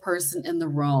single person in the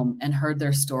room and heard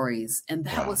their stories. And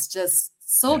that Wow. was just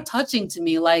so Yeah. touching to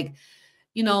me, like,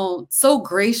 so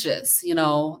gracious,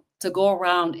 to go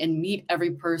around and meet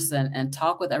every person and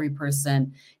talk with every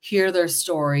person, hear their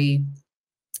story.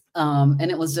 And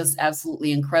it was just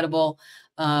absolutely incredible.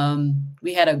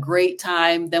 We had a great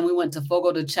time. Then we went to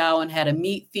Fogo de Chao and had a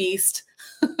meat feast.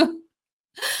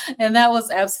 And that was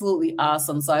absolutely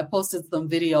awesome. So I posted some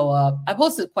video up. I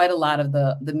posted quite a lot of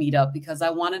the meetup because I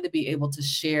wanted to be able to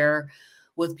share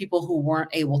with people who weren't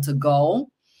able to go.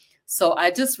 So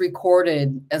I just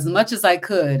recorded as much as I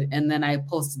could, and then I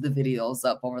posted the videos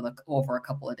up over a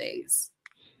couple of days.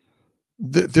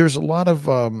 There's a lot of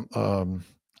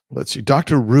let's see,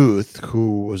 Dr. Ruth,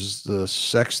 who was the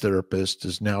sex therapist,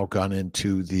 has now gone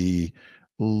into the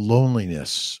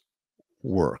loneliness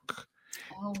work.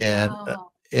 Oh And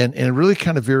wow. and really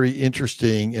kind of very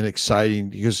interesting and exciting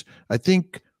because I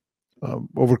think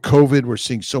over COVID we're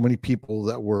seeing so many people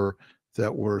that were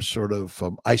sort of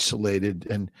isolated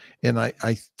and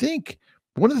I think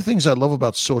one of the things I love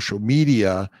about social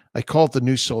media, I call it the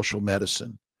new social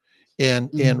medicine. And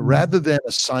rather Mhm. than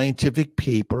a scientific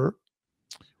paper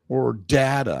or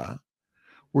data,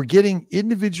 we're getting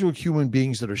individual human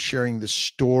beings that are sharing the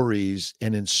stories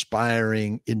and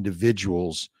inspiring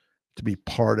individuals to be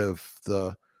part of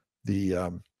the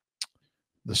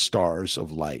the stars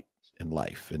of light and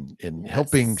life, and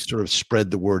helping Yes. sort of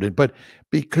spread the word. And but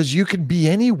because you can be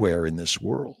anywhere in this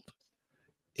world,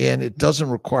 and it Mhm. doesn't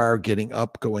require getting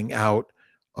up, going out.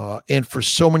 And for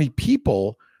so many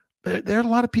people, there are a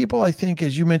lot of people, I think,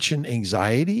 as you mentioned,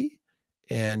 anxiety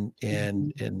and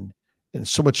and Mhm. and and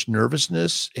so much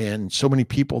nervousness, and so many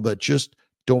people that just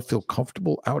don't feel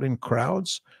comfortable out in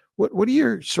crowds. What are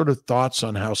your sort of thoughts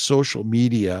on how social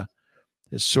media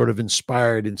is sort of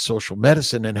inspired in social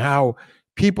medicine, and how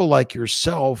people like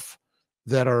yourself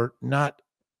that are not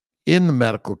in the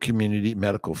medical community,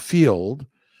 medical field,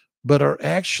 but are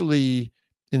actually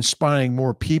inspiring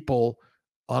more people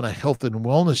on a health and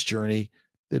wellness journey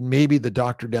than maybe the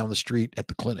doctor down the street at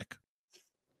the clinic?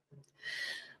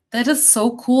 That is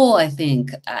so cool, I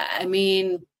think. I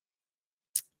mean,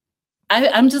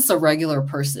 I'm just a regular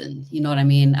person, you know what I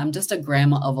mean? I'm just a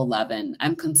grandma of 11.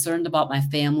 I'm concerned about my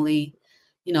family.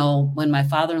 You know, when my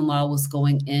father-in-law was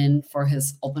going in for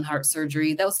his open heart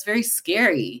surgery, that was very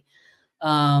scary.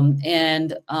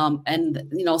 And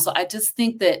you know, so I just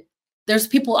think that there's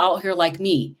people out here like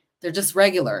me. They're just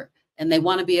regular and they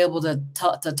want to be able to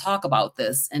talk about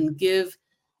this and give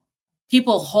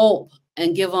people hope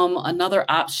and give them another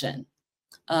option.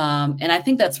 And I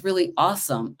think that's really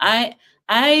awesome.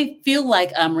 I feel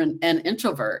like I'm an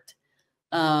introvert,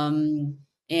 um,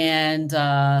 and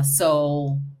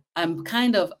so I'm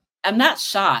kind of I'm not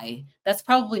shy. That's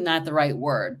probably not the right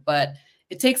word, but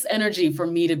it takes energy for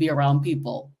me to be around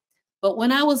people. But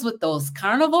when I was with those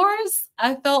carnivores,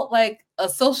 I felt like a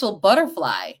social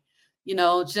butterfly, you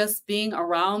know, just being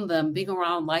around them, being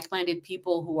around like-minded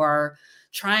people who are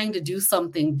trying to do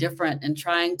something different and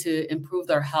trying to improve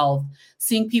their health,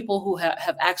 seeing people who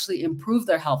have actually improved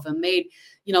their health and made,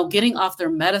 you know, getting off their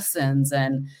medicines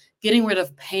and getting rid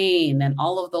of pain and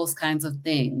all of those kinds of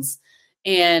things.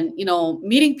 And you know,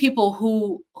 meeting people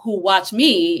who watch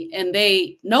me and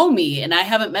they know me and I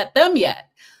haven't met them yet.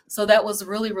 So that was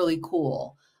really really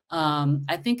cool.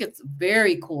 I think it's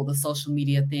very cool, the social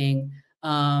media thing,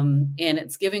 and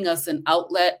it's giving us an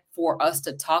outlet for us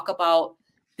to talk about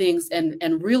things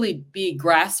and really be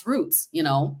grassroots, you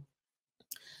know.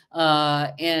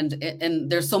 And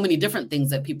there's so many different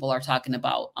things that people are talking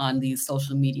about on these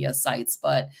social media sites,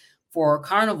 but for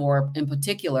carnivore in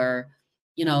particular,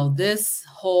 you know, this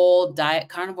whole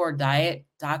carnivore diet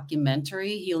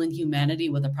documentary, Healing Humanity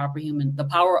with a Proper Human, the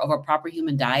Power of a Proper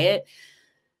Human Diet,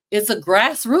 it's a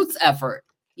grassroots effort.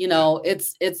 You Yeah. know,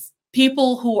 it's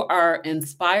people who are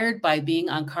inspired by being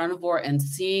on carnivore and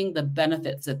seeing the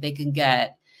benefits that they can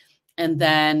get, and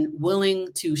then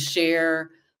willing to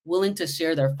share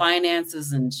their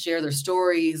finances and share their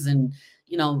stories, and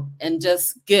you know, and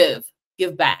just give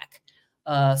back.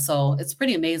 So it's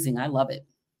pretty amazing. I love it.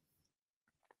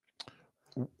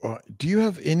 Do you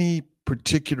have any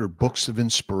particular books of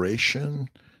inspiration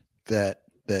that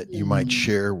you might Mm.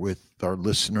 share with our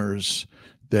listeners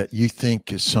that you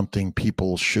think is something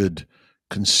people should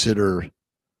consider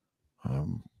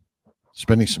um,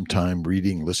 spending some time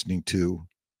reading, listening to?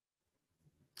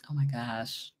 Oh my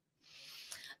gosh,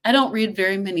 I don't read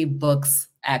very many books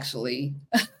actually.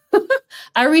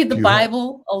 I read the Do you have?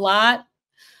 Bible a lot.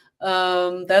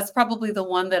 That's probably the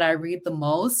one that I read the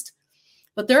most.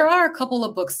 But there are a couple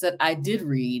of books that I did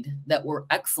read that were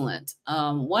excellent.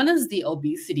 One is The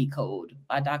Obesity Code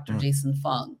by Dr. Mm, Jason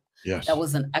Fung. That yes,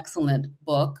 was an excellent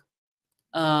book.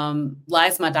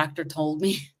 Lies My Doctor Told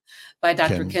Me by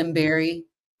Dr. Ken. Kim Berry.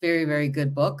 Very, very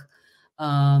good book.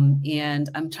 And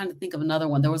I'm trying to think of another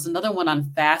one. There was another one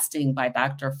on fasting by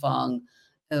Dr. Fung.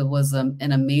 It was an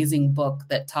amazing book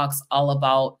that talks all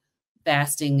about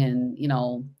fasting and, you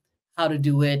know, how to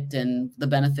do it and the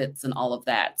benefits and all of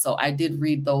that. So I did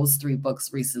read those three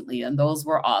books recently, and those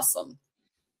were awesome.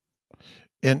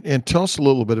 And tell us a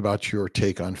little bit about your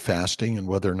take on fasting and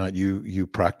whether or not you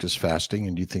practice fasting,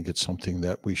 and do you think it's something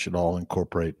that we should all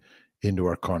incorporate into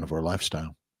our carnivore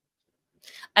lifestyle?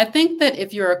 I think that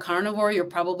if you're a carnivore, you're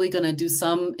probably going to do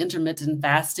some intermittent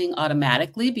fasting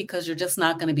automatically because you're just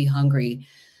not going to be hungry.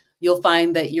 You'll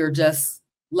find that you're just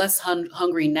less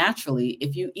hungry naturally.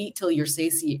 If you eat till you're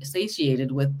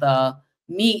satiated with the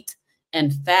meat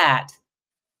and fat,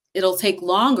 it'll take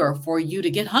longer for you to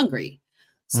get hungry.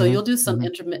 So Hmm. you'll do some Hmm.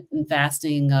 intermittent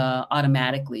fasting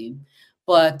automatically.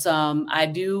 But I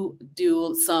do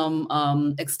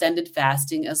some extended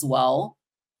fasting as well.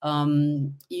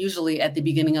 Usually at the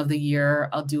beginning of the year,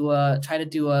 I'll try to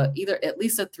do either at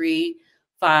least a 3,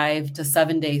 5 to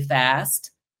 7 day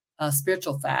fast, a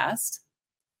spiritual fast,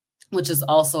 which is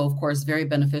also, of course, very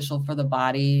beneficial for the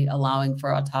body, allowing for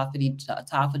autophagy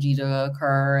to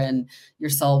occur and your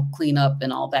cell cleanup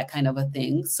and all that kind of a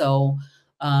thing. So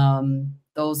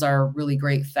those are really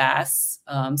great fasts.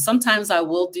 Sometimes I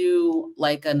will do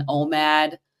like an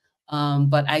OMAD,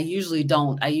 but I usually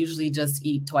don't. I usually just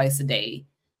eat twice a day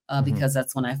because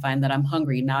that's when I find that I'm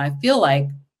hungry. Now, I feel like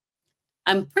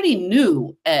I'm pretty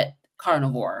new at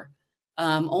carnivore.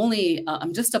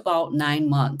 I'm just about 9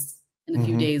 months. In a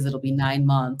few days, it'll be 9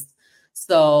 months.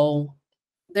 So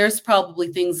there's probably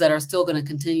things that are still going to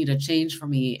continue to change for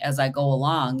me as I go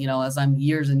along. As I'm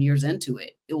years and years into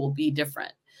it, it will be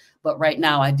different. But right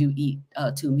now, I do eat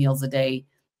 2 meals a day,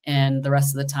 and the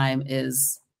rest of the time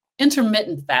is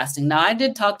intermittent fasting. Now, I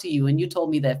did talk to you, and you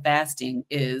told me that fasting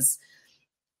is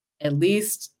at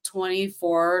least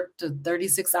 24 to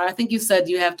 36 hours. I think you said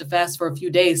you have to fast for a few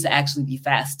days to actually be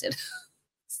fasted.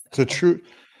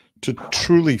 To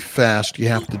truly fast, you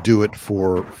have to do it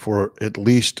for at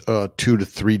least 2 to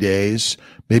 3 days,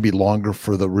 maybe longer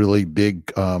for the really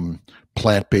big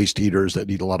plant-based eaters that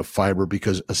need a lot of fiber,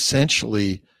 because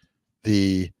essentially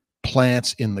the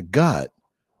plants in the gut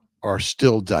are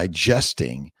still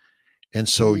digesting. And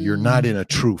so you're not in a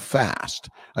true fast.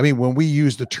 I mean, when we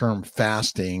use the term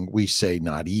fasting, we say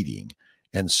not eating.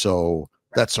 And so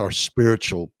that's our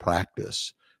spiritual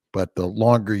practice. But the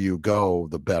longer you go,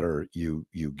 the better you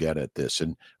get at this.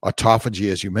 And autophagy,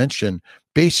 as you mentioned,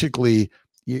 basically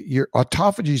your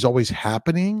autophagy is always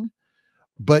happening,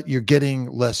 but you're getting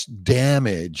less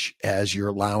damage as you're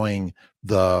allowing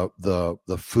the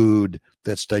food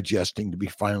that's digesting to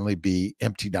finally be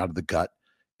emptied out of the gut.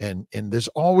 And there's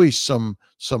always some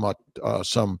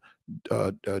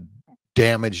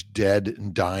damaged, dead,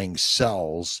 and dying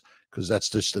cells, because that's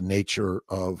just the nature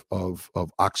of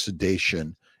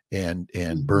oxidation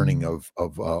and burning of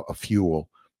a fuel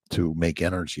to make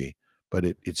energy. But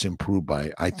it's improved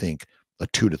by, I think, a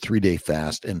 2 to 3 day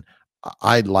fast, and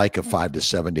I'd like a 5 to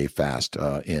 7 day fast.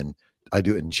 I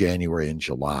do it in January and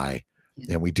July.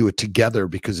 And we do it together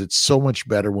because it's so much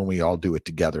better when we all do it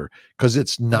together, because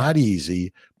it's not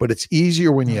easy, but it's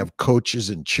easier when you have coaches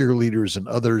and cheerleaders and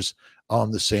others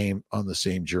on the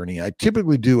same journey. I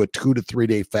typically do a 2 to 3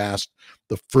 day fast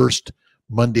the first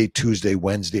Monday, Tuesday,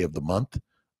 Wednesday of the month.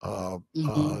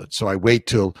 So I wait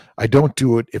till I don't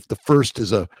do it. If the first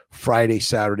is a Friday,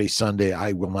 Saturday, Sunday,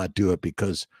 I will not do it,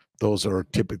 because those are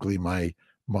typically my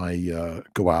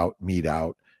go out, meet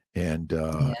out, and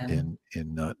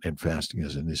fasting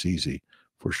isn't as easy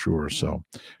for sure. So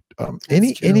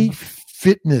any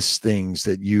fitness things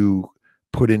that you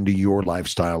put into your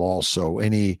lifestyle also,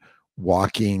 any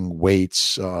walking,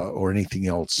 weights, or anything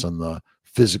else on the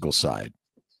physical side?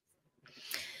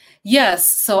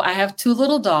 Yes. So I have 2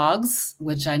 little dogs,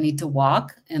 which I need to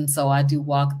walk. And so I do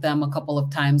walk them a couple of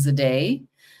times a day.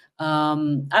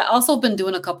 I also been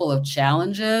doing a couple of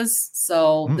challenges.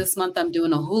 So this month I'm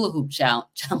doing a hula hoop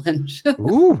challenge.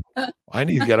 Ooh, I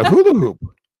need to get a hula hoop.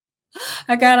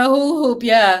 I got a hula hoop.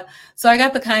 Yeah. So I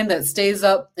got the kind that stays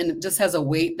up and it just has a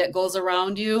weight that goes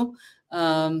around you.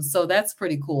 So that's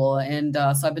pretty cool. And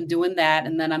so I've been doing that.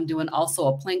 And then I'm doing also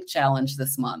a plank challenge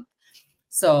this month.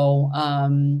 So,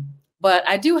 but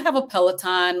I do have a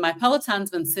Peloton. My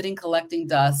Peloton's been sitting collecting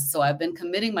dust. So I've been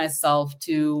committing myself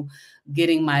to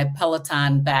getting my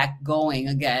Peloton back going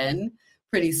again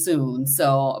pretty soon.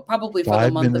 So probably for the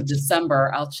month of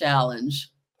December, I'll challenge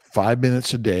 5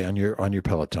 minutes a day on your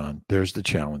Peloton. There's the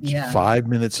challenge. Yeah. 5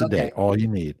 minutes a day, all you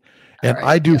need. And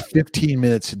I do 15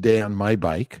 minutes a day on my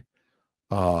bike.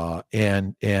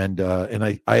 And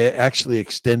I actually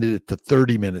extended it to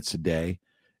 30 minutes a day.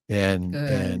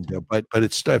 But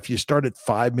it's, if you start at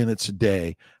 5 minutes a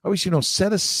day, always,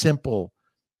 set a simple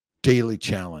daily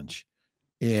challenge.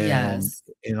 And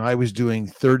I was doing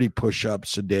 30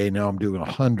 push-ups a day. Now I'm doing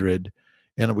 100.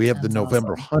 And we have the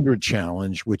November 100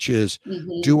 challenge, which is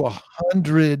do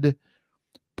 100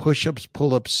 push-ups,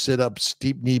 pull-ups, sit-ups,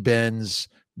 steep knee bends,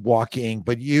 walking,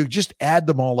 but you just add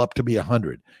them all up to be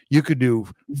 100. You could do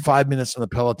 5 minutes on the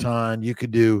Peloton. You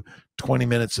could do 20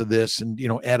 minutes of this and,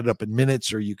 add it up in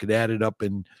minutes, or you could add it up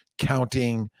in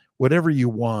counting, whatever you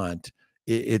want.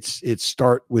 It's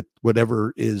start with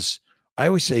whatever is, I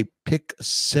always say, pick a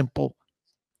simple,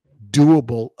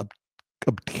 doable,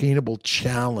 obtainable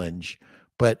challenge.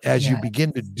 But as you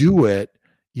begin to do it,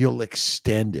 you'll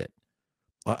extend it.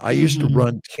 I used to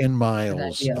run 10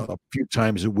 miles a few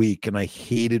times a week, and I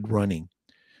hated running.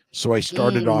 So I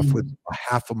started off with a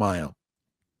half a mile.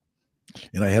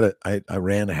 and I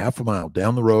ran a half a mile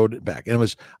down the road and back, and it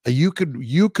was you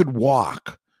could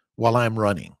walk while I'm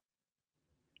running.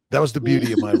 That was the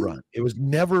beauty of my run. It was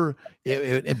never,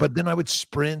 but then I would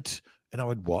sprint and I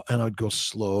would walk and I would go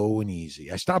slow and easy.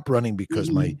 I stopped running because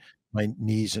Mhm. my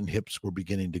knees and hips were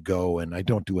beginning to go, and I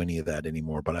don't do any of that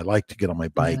anymore. But I like to get on my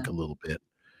Yeah. bike a little bit.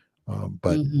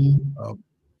 But Mhm. um,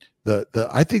 the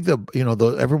I think the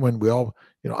everyone we all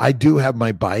I do have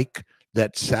my bike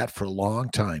that sat for a long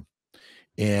time,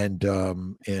 and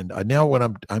now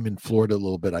when I'm in Florida a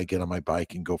little bit, I get on my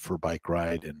bike and go for a bike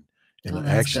ride, and Oh, I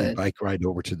that's actually good. bike ride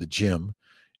over to the gym,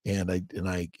 and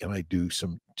I do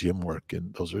some gym work,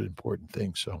 and those are important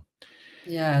things. So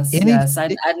Yes, any yes. I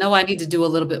know I need to do a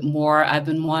little bit more. I've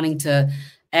been wanting to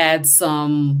add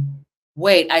some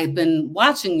weight. I've been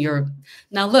watching your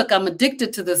now look, I'm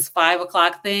addicted to this 5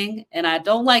 o'clock thing, and I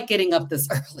don't like getting up this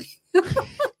early.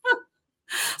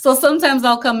 So sometimes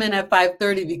I'll come in at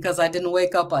 5:30 because I didn't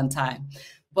wake up on time.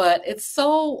 But it's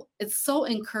so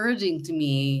encouraging to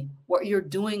me what you're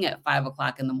doing at 5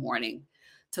 o'clock in the morning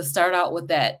to start out with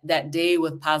that day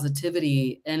with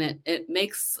positivity. And it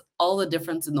makes all the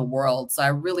difference in the world. So I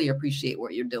really appreciate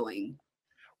what you're doing.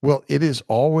 Well, it is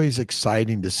always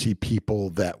exciting to see people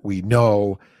that we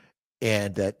know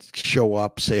and that show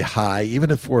up, say hi,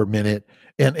 even if for a minute.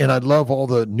 And I love all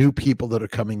the new people that are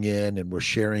coming in and we're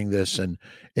sharing this and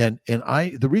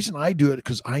I the reason I do it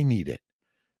because I need it.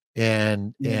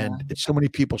 And Yeah. it's so many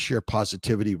people share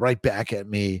positivity right back at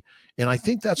me. And I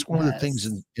think that's one of the things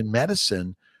Yes. in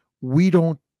medicine we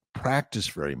don't practice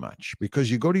very much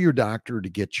because you go to your doctor to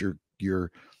get your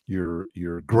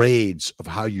grades of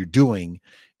how you're doing,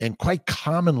 and quite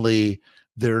commonly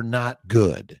they're not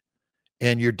good,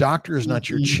 and your doctor is not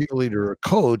your Mhm. cheerleader or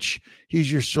coach.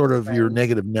 He's your sort of your Right.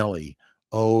 negative Nelly.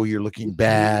 Oh, you're looking Mhm.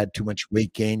 bad, too much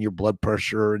weight gain, your blood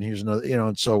pressure, and here's another,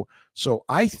 and so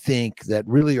I think that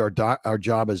really our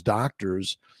job as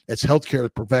doctors, as healthcare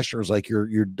professionals, like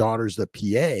your daughter's the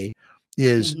PA,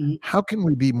 is Mhm. how can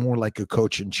we be more like a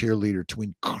coach and cheerleader to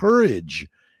encourage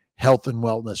health and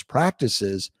wellness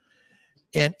practices.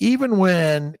 And even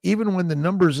when the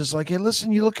numbers is like, hey,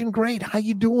 listen, you're looking great. How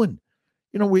you doing?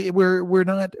 We're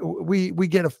not we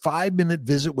get a 5 minute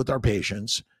visit with our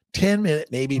patients, 10 minute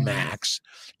maybe Yes. max.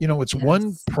 It's one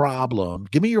Yes. problem.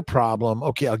 Give me your problem.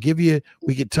 Okay, I'll give you,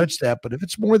 we could Mhm. touch that, but if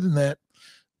it's more than that,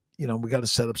 we got to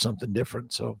set up something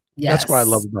different. So that's what I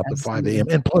love Yes. about the 5 a.m.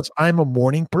 Absolutely. And plus I'm a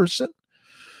morning person.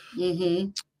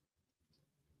 Mhm.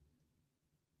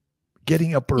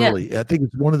 Getting up Yeah, early, I think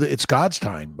it's God's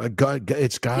time.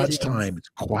 It's it God's is. time. It's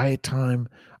quiet time.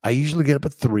 I usually get up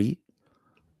at 3.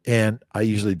 And I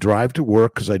usually drive to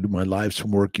work because I do my lives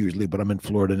from work usually, but I'm in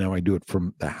Florida now. I do it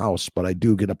from the house, but I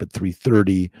do get up at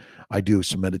 3:30. I do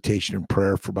some meditation and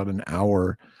prayer for about an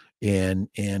hour, and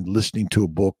listening to a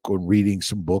book or reading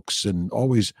some books, and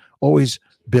always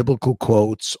biblical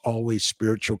quotes, always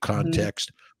spiritual Mhm.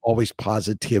 context, always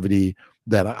positivity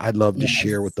that I'd love to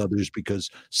share with Yes. others because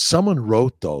someone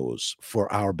wrote those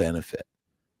for our benefit,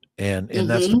 and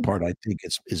that's the Mhm. part I think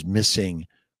is missing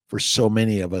for so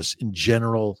many of us in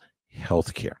general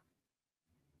healthcare.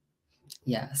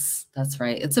 Yes, that's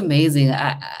right. It's amazing.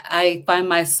 I find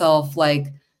myself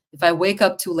like, if I wake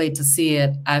up too late to see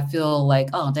it, I feel like,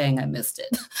 "Oh, dang, I missed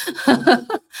it."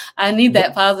 I need Well,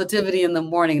 that positivity in the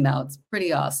morning now. It's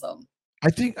pretty awesome. I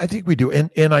think we do,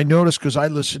 and I notice because I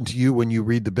listen to you when you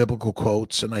read the biblical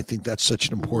quotes, and I think that's such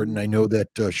an important. Mhm. I know that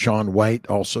Sean White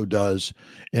also does,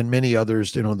 and many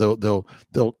others. They'll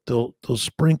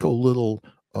sprinkle a little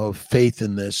of faith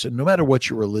in this, and no matter what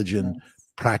your Yes.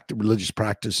 religious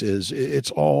practice is,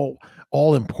 it's all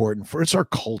important for it's our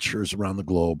cultures around the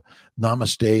globe.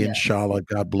 Namaste, Yes. inshallah,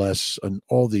 God bless, and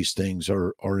all these things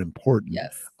are important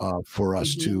Yes. for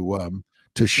us Mhm.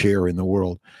 to share in the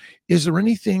world. Is there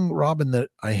anything, Robin, that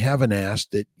I haven't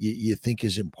asked that you think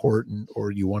is important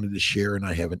or you wanted to share and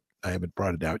I haven't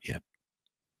brought it out yet?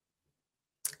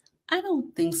 I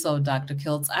don't think so, Dr.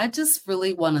 Kiltz. I just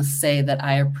really wanna say that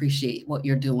I appreciate what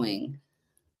you're doing.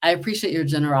 I appreciate your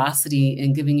generosity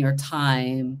in giving your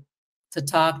time to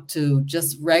talk to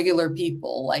just regular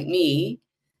people like me,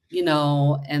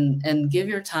 and give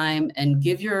your time and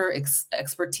give your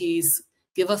expertise,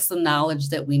 give us the knowledge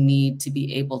that we need to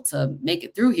be able to make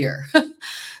it through here. Yeah.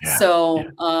 Yeah.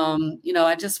 So,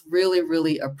 I just really,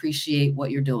 really appreciate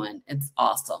what you're doing. It's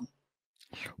awesome.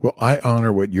 Well, I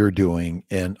honor what you're doing,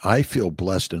 and I feel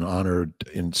blessed and honored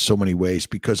in so many ways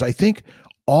because I think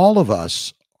all of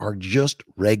us are just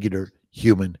regular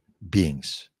human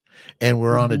beings, and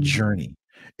we're on a Mhm. journey.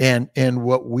 And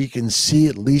what we can see,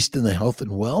 at least in the health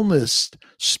and wellness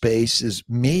space, is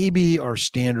maybe our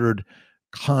standard.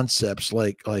 concepts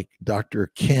like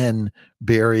Dr. Ken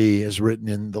Berry has written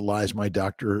in The Lies My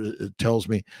Doctor Tells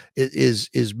Me, it is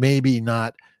maybe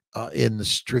not in the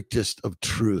strictest of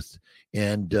truth.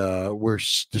 And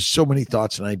there's so many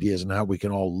thoughts and ideas and how we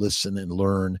can all listen and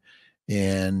learn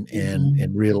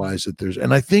and realize that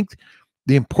and I think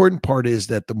the important part is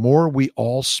that the more we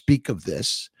all speak of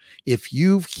this, if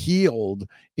you've healed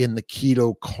in the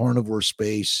keto carnivore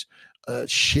space,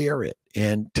 share it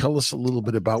and tell us a little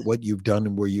bit about what you've done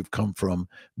and where you've come from.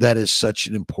 That is such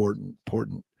an important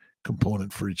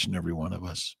component for each and every one of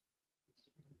us.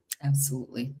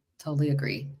 Absolutely. Totally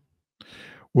agree.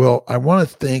 Well, I want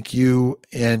to thank you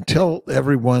and tell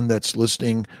everyone that's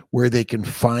listening where they can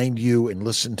find you and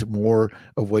listen to more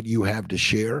of what you have to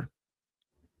share.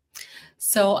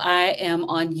 So I am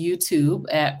on YouTube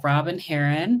at Robyn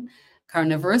Herron,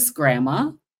 Carnivorous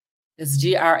Grandma. It's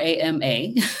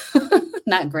Grama,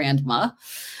 not grandma,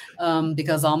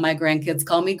 because all my grandkids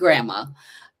call me grandma.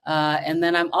 And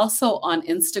then I'm also on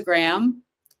Instagram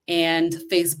and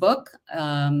Facebook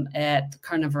at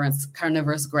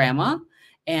Carnivorous Grandma,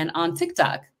 and on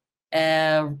TikTok,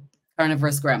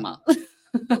 Carnivorous Grandma.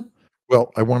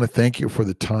 Well, I want to thank you for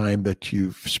the time that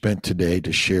you've spent today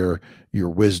to share your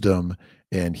wisdom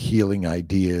and healing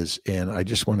ideas. And I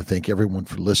just want to thank everyone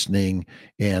for listening.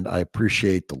 And I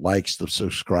appreciate the likes, the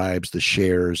subscribes, the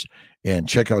shares, and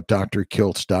check out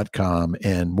drkiltz.com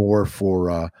and more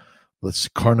for let's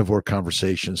carnivore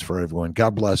conversations for everyone.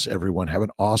 God bless everyone. Have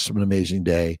an awesome and amazing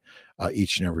day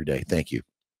each and every day. Thank you.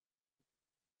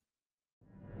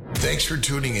 Thanks for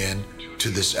tuning in to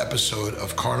this episode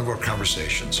of Carnivore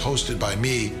Conversations, hosted by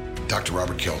me, Dr.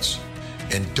 Robert Kiltz.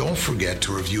 And don't forget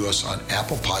to review us on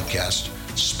Apple Podcasts,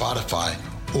 Spotify,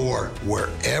 or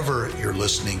wherever you're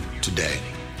listening today.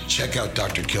 Check out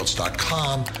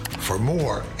drkiltz.com for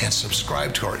more and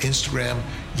subscribe to our Instagram,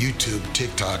 YouTube,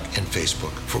 TikTok, and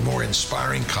Facebook for more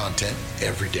inspiring content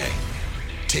every day.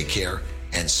 Take care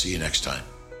and see you next time.